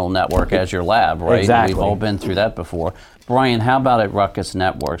operational network as your lab, right? Exactly. We've all been through that before. Brian, how about at Ruckus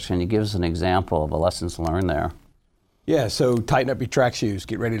Networks? Can you give us an example of the lessons learned there? Yeah, so tighten up your track shoes,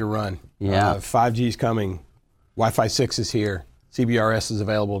 get ready to run. Yeah. 5G is coming, Wi-Fi 6 is here, CBRS is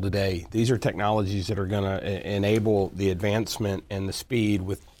available today. These are technologies that are going to enable the advancement and the speed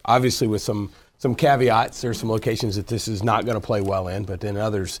with some caveats. There's some locations that this is not going to play well in, but in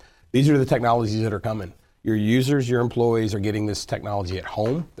others, these are the technologies that are coming. Your users, your employees are getting this technology at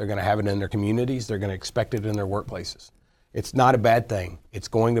home. They're going to have it in their communities. They're going to expect it in their workplaces. It's not a bad thing. It's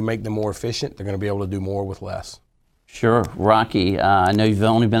going to make them more efficient. They're going to be able to do more with less. Sure. Rocky, I know you've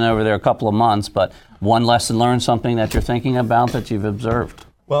only been over there a couple of months, but one lesson learned, something that you're thinking about that you've observed?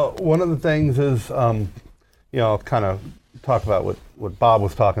 Well, one of the things is, I'll kind of talk about what Bob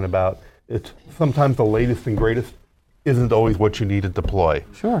was talking about. It's sometimes the latest and greatest isn't always what you need to deploy.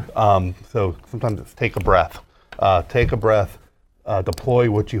 Sure. So sometimes it's take a breath.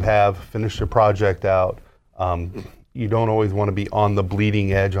 Deploy what you have, finish your project out. You don't always want to be on the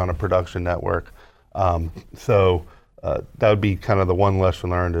bleeding edge on a production network. So that would be kind of the one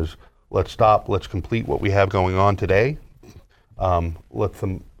lesson learned is let's stop, let's complete what we have going on today. Let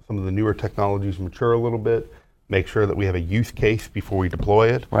some of the newer technologies mature a little bit. Make sure that we have a use case before we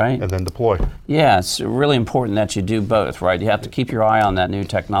deploy it, right, and then deploy. Yeah, it's really important that you do both, right? You have to keep your eye on that new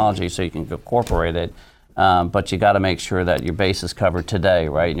technology so you can incorporate it, but you got to make sure that your base is covered today,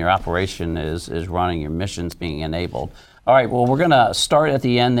 right, and your operation is running, your mission's being enabled. All right, well, we're going to start at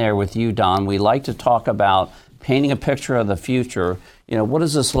the end there with you, Don. We like to talk about painting a picture of the future. What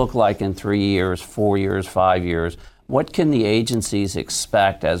does this look like in 3 years, 4 years, 5 years? What can the agencies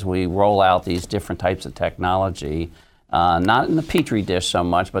expect as we roll out these different types of technology, not in the petri dish so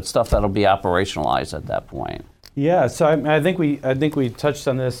much, but stuff that'll be operationalized at that point? Yeah, so I think we touched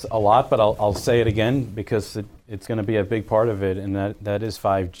on this a lot, but I'll say it again because it's going to be a big part of it, and that is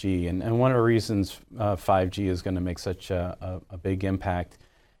 5G. And one of the reasons 5G is going to make such a big impact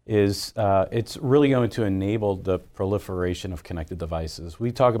is it's really going to enable the proliferation of connected devices.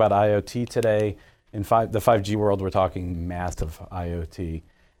 We talk about IoT today. In the 5G world, we're talking massive IoT.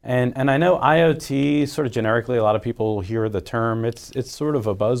 And I know IoT, sort of generically, a lot of people hear the term. It's sort of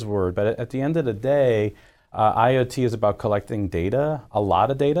a buzzword, but at the end of the day, IoT is about collecting data, a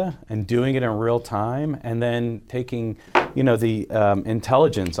lot of data, and doing it in real time, and then taking, the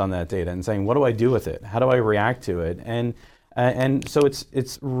intelligence on that data and saying, what do I do with it? How do I react to it? And so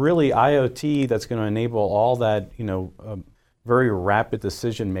it's really IoT that's going to enable all that, very rapid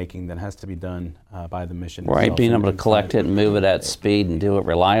decision making that has to be done by the mission. Right, being able to collect it and move it at speed and do it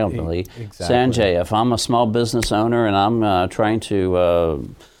reliably. Exactly. Sanjay, if I'm a small business owner and I'm trying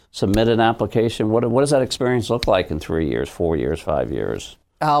to submit an application, what does that experience look like in 3 years, 4 years, 5 years?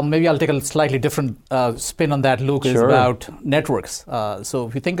 Maybe I'll take a slightly different spin on that, Luke. Sure. Is about networks. So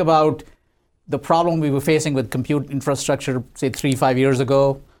if you think about the problem we were facing with compute infrastructure, say 3-5 years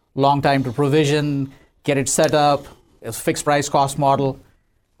ago, long time to provision, get it set up, a fixed price cost model,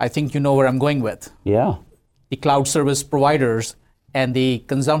 I think you know where I'm going with. Yeah. The cloud service providers and the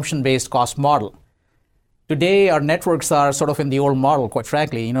consumption-based cost model. Today, our networks are sort of in the old model, quite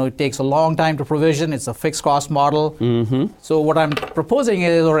frankly. It takes a long time to provision. It's a fixed cost model. Mm-hmm. So what I'm proposing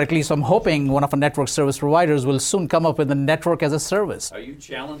is, or at least I'm hoping, one of our network service providers will soon come up with a network as a service. Are you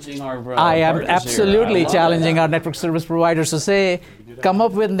challenging our I am absolutely challenging our network service providers to say, come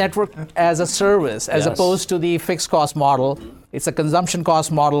up with network as a service, as opposed to the fixed cost model. It's a consumption cost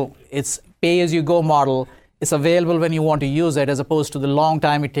model. It's pay-as-you-go model. It's available when you want to use it, as opposed to the long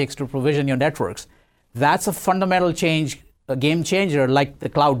time it takes to provision your networks. That's a fundamental change, a game changer, like the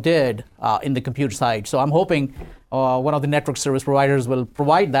cloud did in the compute side. So I'm hoping one of the network service providers will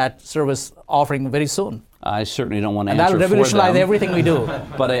provide that service offering very soon. I certainly don't want to and answer for them. that'll revolutionize everything we do.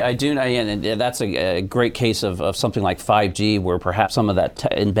 But I do, and that's a great case of something like 5G, where perhaps some of that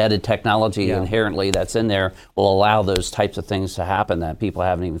embedded technology inherently that's in there will allow those types of things to happen that people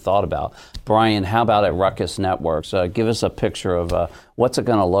haven't even thought about. Brian, how about at Ruckus Networks? Give us a picture of what's it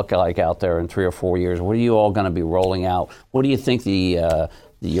going to look like out there in 3 or 4 years? What are you all going to be rolling out? What do you think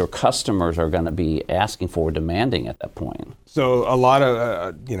your customers are going to be asking for, demanding at that point? So a lot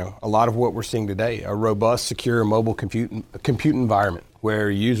of what we're seeing today, a robust, secure mobile compute environment where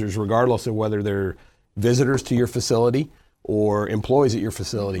users, regardless of whether they're visitors to your facility or employees at your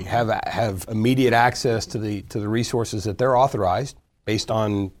facility, have immediate access to the resources that they're authorized based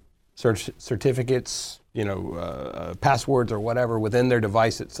on certificates, passwords or whatever within their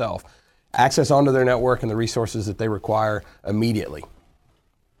device itself. Access onto their network and the resources that they require immediately.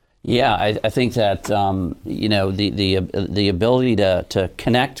 Yeah, I think that the ability to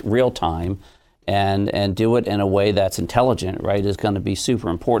connect real time and do it in a way that's intelligent, right, is going to be super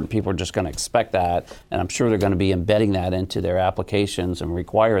important. People are just going to expect that, and I'm sure they're going to be embedding that into their applications and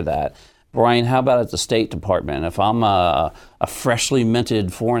require that. Brian, how about at the State Department? If I'm a freshly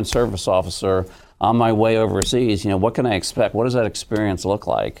minted Foreign Service officer on my way overseas, what can I expect? What does that experience look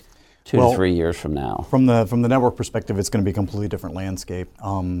like 2 to 3 years from now? From the network perspective, it's going to be a completely different landscape.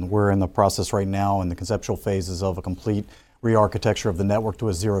 We're in the process right now in the conceptual phases of a complete re-architecture of the network to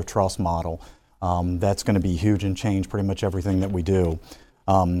a zero trust model. That's going to be huge and change pretty much everything that we do.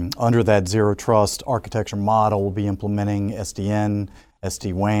 Under that Zero Trust architecture model, we'll be implementing SDN,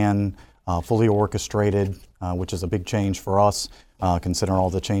 SD-WAN, fully orchestrated, which is a big change for us, considering all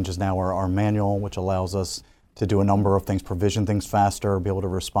the changes now are manual, which allows us to do a number of things, provision things faster, be able to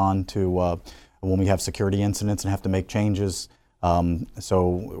respond to when we have security incidents and have to make changes.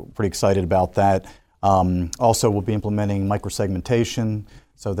 So pretty excited about that. Also, we'll be implementing microsegmentation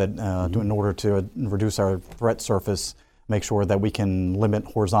so that in order to reduce our threat surface, make sure that we can limit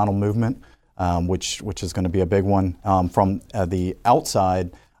horizontal movement, which is going to be a big one. From the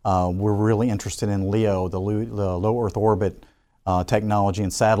outside, we're really interested in LEO, the low Earth orbit technology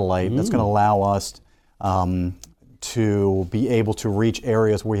and satellite. That's going to allow us to be able to reach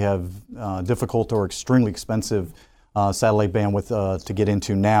areas where we have difficult or extremely expensive satellite bandwidth to get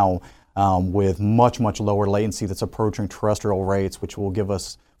into now, with much lower latency that's approaching terrestrial rates, which will give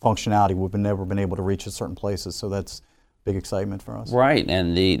us functionality we've never been able to reach at certain places. So that's big excitement for us. Right,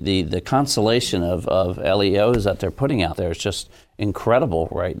 and the constellation of LEOs that they're putting out there is just incredible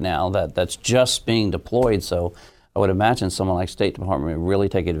right now. That's just being deployed. So I would imagine someone like State Department would really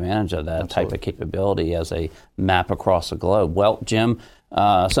take advantage of that type of capability as a map across the globe. Well, Jim,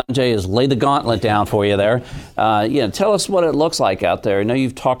 Sanjay has laid the gauntlet down for you there. Tell us what it looks like out there. I know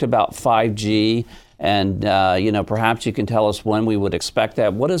you've talked about 5G, and perhaps you can tell us when we would expect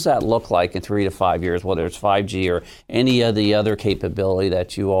that. What does that look like in 3 to 5 years, whether it's 5G or any of the other capability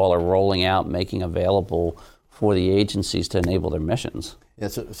that you all are rolling out, making available for the agencies to enable their missions? Yeah,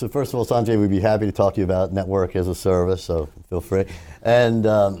 so first of all, Sanjay, we'd be happy to talk to you about network as a service, so feel free. And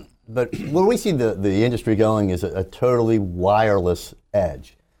but where we see the industry going is a totally wireless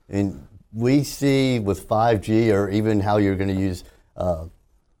edge. And we see with 5G, or even how you're going to use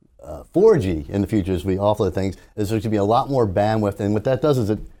 4G in the future as we offer the things, is there's going to be a lot more bandwidth, and what that does is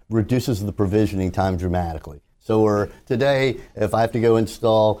it reduces the provisioning time dramatically. So today, if I have to go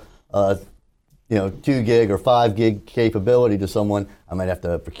install 2 gig or 5 gig capability to someone, I might have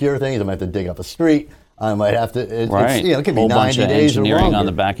to procure things, I might have to dig up a street, I might have to, it could be 90 days or longer. On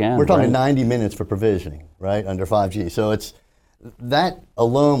the back end. We're talking 90 minutes for provisioning, right, under 5G. So that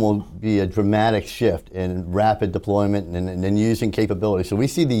alone will be a dramatic shift in rapid deployment and using capability. So we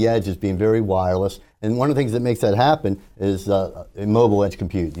see the edge as being very wireless. And one of the things that makes that happen is mobile edge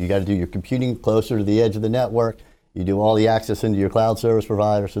compute. You got to do your computing closer to the edge of the network. You do all the access into your cloud service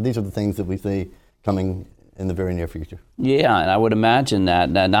provider. So these are the things that we see coming in the very near future. Yeah, and I would imagine that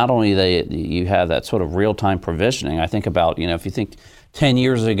not only you have that sort of real-time provisioning. I think about, if you think 10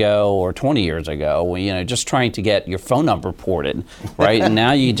 years ago or 20 years ago, just trying to get your phone number ported, right? And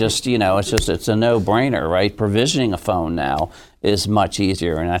now you just, it's a no-brainer, right? Provisioning a phone now is much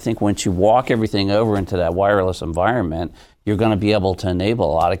easier. And I think once you walk everything over into that wireless environment, you're going to be able to enable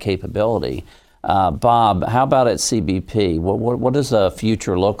a lot of capability. Bob, how about at CBP? What does the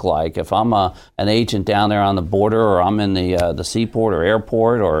future look like? If I'm an agent down there on the border, or I'm in the seaport or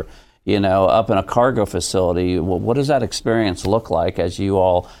airport, or up in a cargo facility, what does that experience look like as you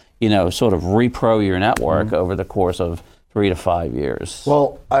all sort of repro your network over the course of 3 to 5 years?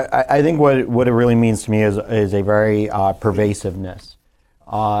 Well, I think what it really means to me is a very pervasiveness,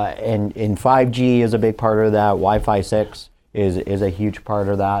 and 5G is a big part of that. Wi-Fi 6 is a huge part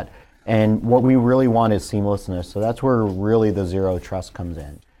of that. And what we really want is seamlessness. So that's where really the Zero Trust comes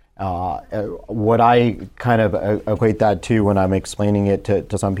in. What I kind of equate that to when I'm explaining it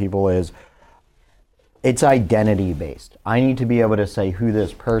to some people is it's identity based. I need to be able to say who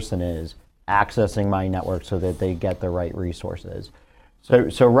this person is accessing my network so that they get the right resources.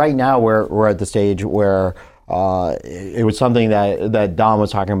 So right now we're at the stage where it was something that Don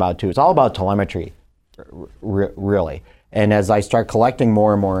was talking about too. It's all about telemetry, really. And as I start collecting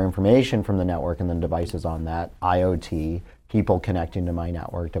more and more information from the network and the devices on that, IoT, people connecting to my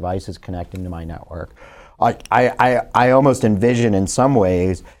network, devices connecting to my network, I almost envision in some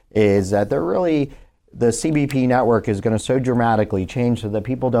ways is that the CBP network is going to so dramatically change so that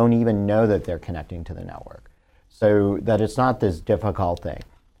people don't even know that they're connecting to the network. So that it's not this difficult thing.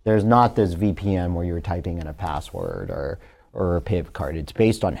 There's not this VPN where you're typing in a password or a PIV card. It's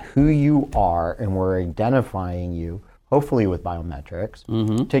based on who you are, and we're identifying you, hopefully with biometrics,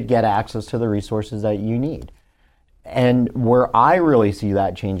 to get access to the resources that you need. And where I really see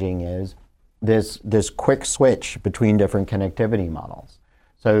that changing is this quick switch between different connectivity models,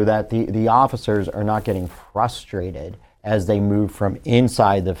 so that the officers are not getting frustrated as they move from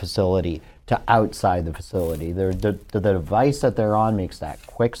inside the facility to outside the facility. The device that they're on makes that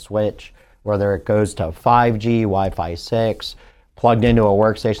quick switch, whether it goes to 5G, Wi-Fi 6, plugged into a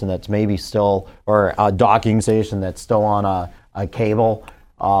workstation that's maybe still, or a docking station that's still on a cable.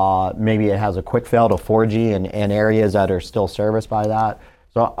 Maybe it has a quick fail to 4G in areas that are still serviced by that.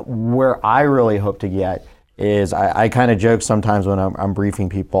 So where I really hope to get is, I kind of joke sometimes when I'm briefing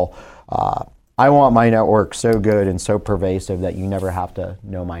people, I want my network so good and so pervasive that you never have to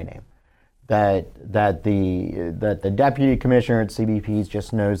know my name. That the deputy commissioner at CBPs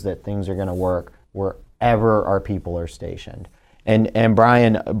just knows that things are going to work wherever our people are stationed. And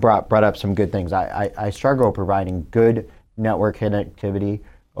Brian brought up some good things. I struggle providing good network connectivity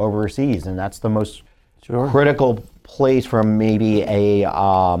overseas, and that's the most critical place from maybe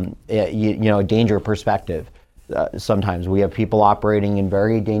a danger perspective. Sometimes we have people operating in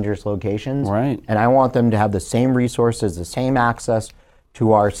very dangerous locations, right? And I want them to have the same resources, the same access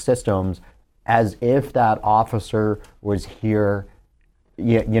to our systems as if that officer was here,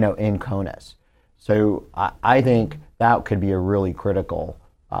 in CONUS. So I think that could be a really critical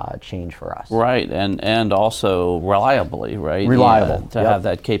change for us. Right, and also reliably, right? Reliable. To have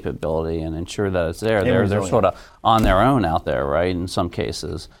that capability and ensure that it's there. They're sort of on their own out there, right, in some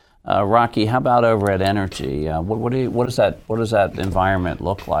cases. Rocky, how about over at Energy? What does that environment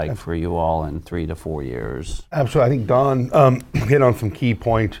look like for you all in 3 to 4 years? Absolutely. I think Don hit on some key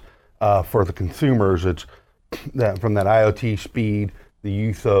points for the consumers. It's that from that IoT speed, the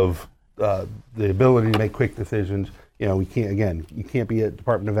use of the ability to make quick decisions. You can't be at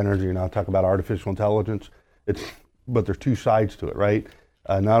Department of Energy and not talk about artificial intelligence. But there's two sides to it, right?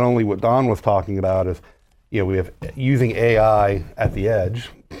 Not only what Don was talking about is, we have using AI at the edge,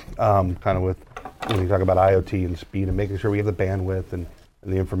 kind of with when you talk about IoT and speed and making sure we have the bandwidth and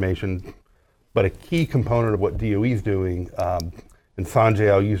the information. But a key component of what DOE is doing, and Sanjay,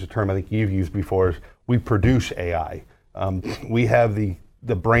 I'll use a term I think you've used before, is we produce AI. We have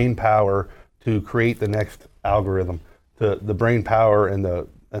the brain power to create the next algorithm, the brain power and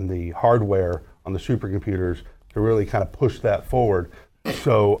the hardware on the supercomputers to really kind of push that forward.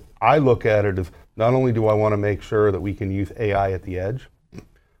 So I look at it as, not only do I want to make sure that we can use AI at the edge,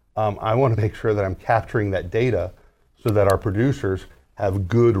 I want to make sure that I'm capturing that data so that our producers have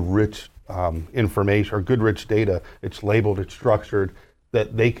good, rich information, or good, rich data. It's labeled, it's structured,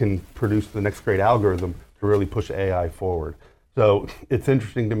 that they can produce the next great algorithm to really push AI forward. So it's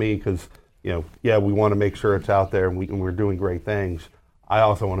interesting to me because, we want to make sure it's out there and we're doing great things. I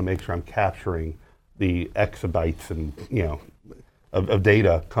also want to make sure I'm capturing the exabytes and, of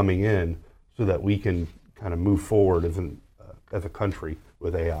data coming in so that we can kind of move forward as a country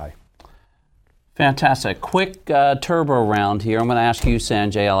with AI. Fantastic. Quick turbo round here. I'm going to ask you,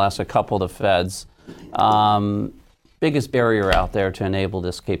 Sanjay. I'll ask a couple of the feds. Biggest barrier out there to enable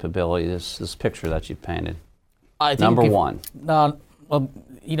this capability, this picture that you've painted? I think Number one.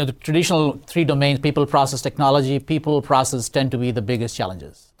 The traditional 3 domains, people, process, technology. People, process tend to be the biggest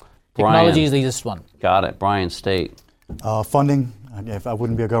challenges. Technology is the easiest one. Got it. Brian State. Funding. If I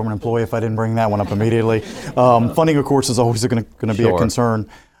wouldn't be a government employee if I didn't bring that one up immediately. Funding, of course, is always going to be a concern.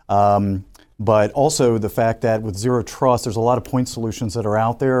 But also the fact that with Zero Trust, there's a lot of point solutions that are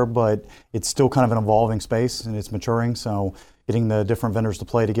out there, but it's still kind of an evolving space and it's maturing. So getting the different vendors to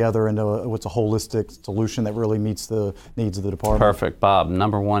play together into what's a holistic solution that really meets the needs of the department. Perfect. Bob,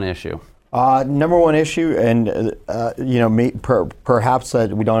 number one issue. Number one issue, and perhaps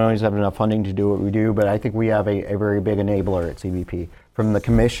that we don't always have enough funding to do what we do, but I think we have a very big enabler at CBP. From the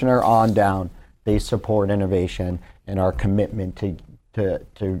commissioner on down, they support innovation and our commitment to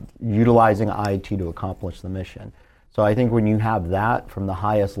utilizing IT to accomplish the mission. So I think when you have that from the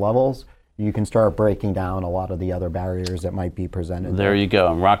highest levels, you can start breaking down a lot of the other barriers that might be presented. There you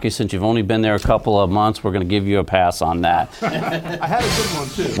go. And Rocky, since you've only been there a couple of months, we're going to give you a pass on that. I had a good one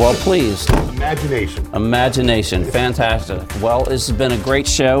too. Well, please. Imagination. Imagination. Fantastic. Well, this has been a great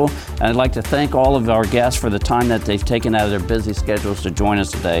show, and I'd like to thank all of our guests for the time that they've taken out of their busy schedules to join us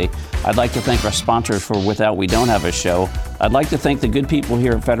today. I'd like to thank our sponsors for Without We Don't Have a Show. I'd like to thank the good people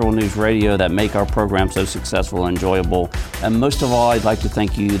here at Federal News Radio that make our program so successful and enjoyable. And most of all, I'd like to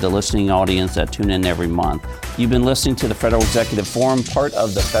thank you, the listening audience that tune in every month. You've been listening to the Federal Executive Forum, part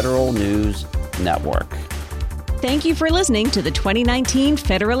of the Federal News Network. Thank you for listening to the 2019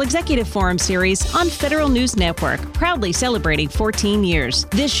 Federal Executive Forum series on Federal News Network, proudly celebrating 14 years.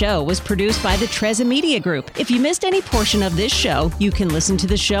 This show was produced by the Treza Media Group. If you missed any portion of this show, you can listen to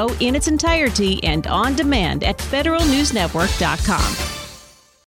the show in its entirety and on demand at federalnewsnetwork.com.